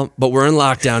well, but we're in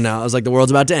lockdown now. I was like, the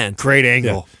world's about to end. Great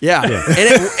angle. Yeah.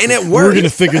 And it worked. We're going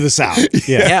to figure this out.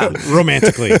 Yeah.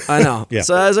 Romantically. I know. Yeah.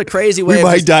 So that was a crazy way. We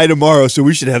might die tomorrow, so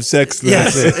we should have sex then.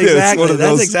 Yes, exactly.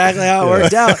 That's exactly how it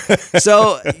worked out.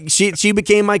 So she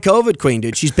became my COVID queen,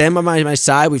 dude. She's been by my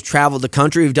side. We've traveled the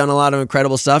country. We've done a lot of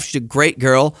incredible stuff. She's a great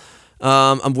girl.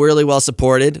 I'm really well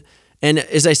supported. And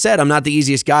as I said, I'm not the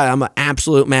easiest guy. I'm an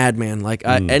absolute madman. Like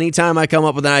anytime I come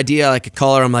up with an idea, I could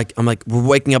call her. I'm like, we're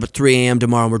waking up at 3 a.m.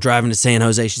 tomorrow and we're driving to San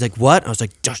Jose. She's like, what? I was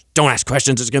like, just don't ask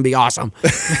questions. It's going to be awesome.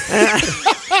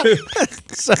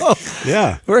 So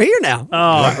yeah, we're here now.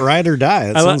 Ride or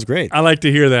die. That sounds great. I like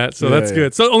to hear that. So that's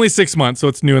good. So only 6 months. So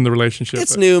it's new in the relationship.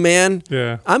 It's new, man.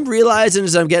 Yeah. I'm realizing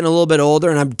as I'm getting a little bit older,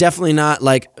 and I'm definitely not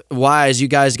like wise. You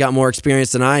guys got more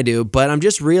experience than I do, but I'm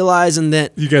just realizing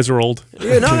that you guys are old.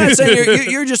 No, I'm not saying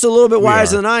you're just a little bit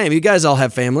wiser than I am. You guys all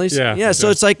have families. Yeah. So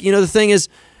it's like, the thing is,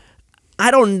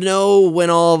 I don't know when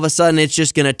all of a sudden it's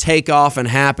just going to take off and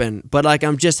happen, but like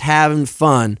I'm just having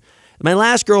fun. My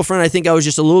last girlfriend, I think I was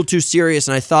just a little too serious,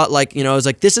 and I thought like, I was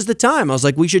like, this is the time. I was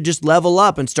like, we should just level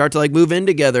up and start to like move in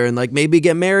together and like maybe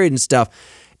get married and stuff.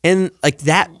 And like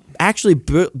that actually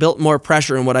built more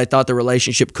pressure in what I thought the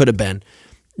relationship could have been.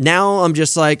 Now I'm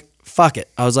just like, fuck it.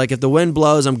 I was like, if the wind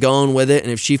blows, I'm going with it,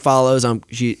 and if she follows,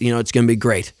 it's going to be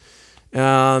great. So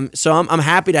I'm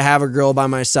happy to have a girl by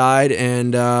my side,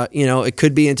 and it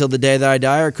could be until the day that I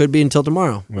die, or it could be until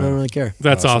tomorrow. I don't really care.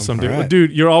 That's awesome, dude. Right.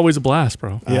 Dude, you're always a blast,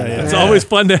 bro. Yeah. It's always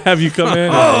fun to have you come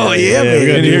in. Oh, yeah, and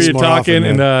man. hear you talking,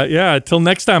 and till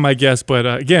next time, I guess. But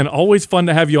again, always fun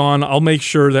to have you on. I'll make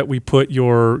sure that we put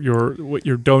your what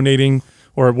you're donating,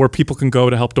 or where people can go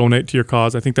to help donate to your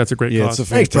cause. I think that's a great cause. It's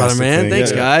a Thanks, brother, fantastic man. thing.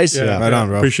 Thanks, guys. Yeah, Right on,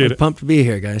 bro. Appreciate it. Pumped to be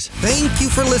here, guys. Thank you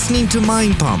for listening to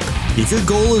Mind Pump. If your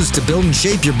goal is to build and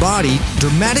shape your body,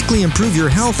 dramatically improve your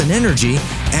health and energy,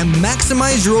 and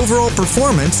maximize your overall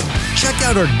performance, check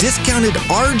out our discounted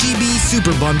RGB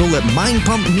Super Bundle at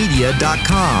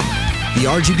mindpumpmedia.com. The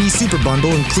RGB Super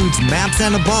Bundle includes MAPS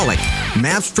Anabolic,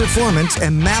 MAPS Performance,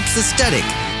 and MAPS Aesthetic.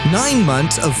 9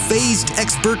 months of phased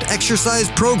expert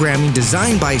exercise programming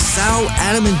designed by Sal,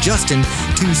 Adam, and Justin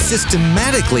to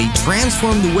systematically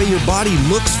transform the way your body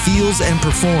looks, feels, and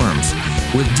performs.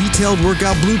 With detailed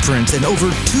workout blueprints and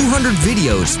over 200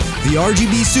 videos, the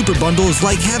RGB Super Bundle is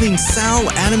like having Sal,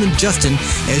 Adam, and Justin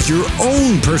as your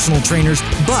own personal trainers,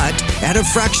 but at a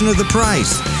fraction of the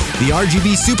price. The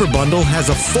RGB Super Bundle has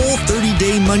a full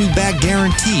 30-day money-back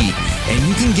guarantee, and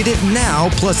you can get it now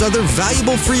plus other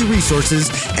valuable free resources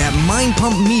at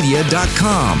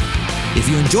mindpumpmedia.com. If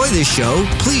you enjoy this show,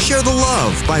 please share the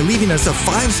love by leaving us a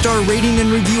 5-star rating and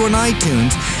review on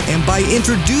iTunes, and by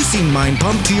introducing Mind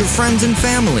Pump to your friends and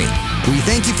family. We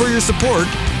thank you for your support,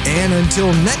 and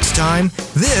until next time,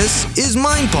 this is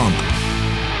Mind Pump.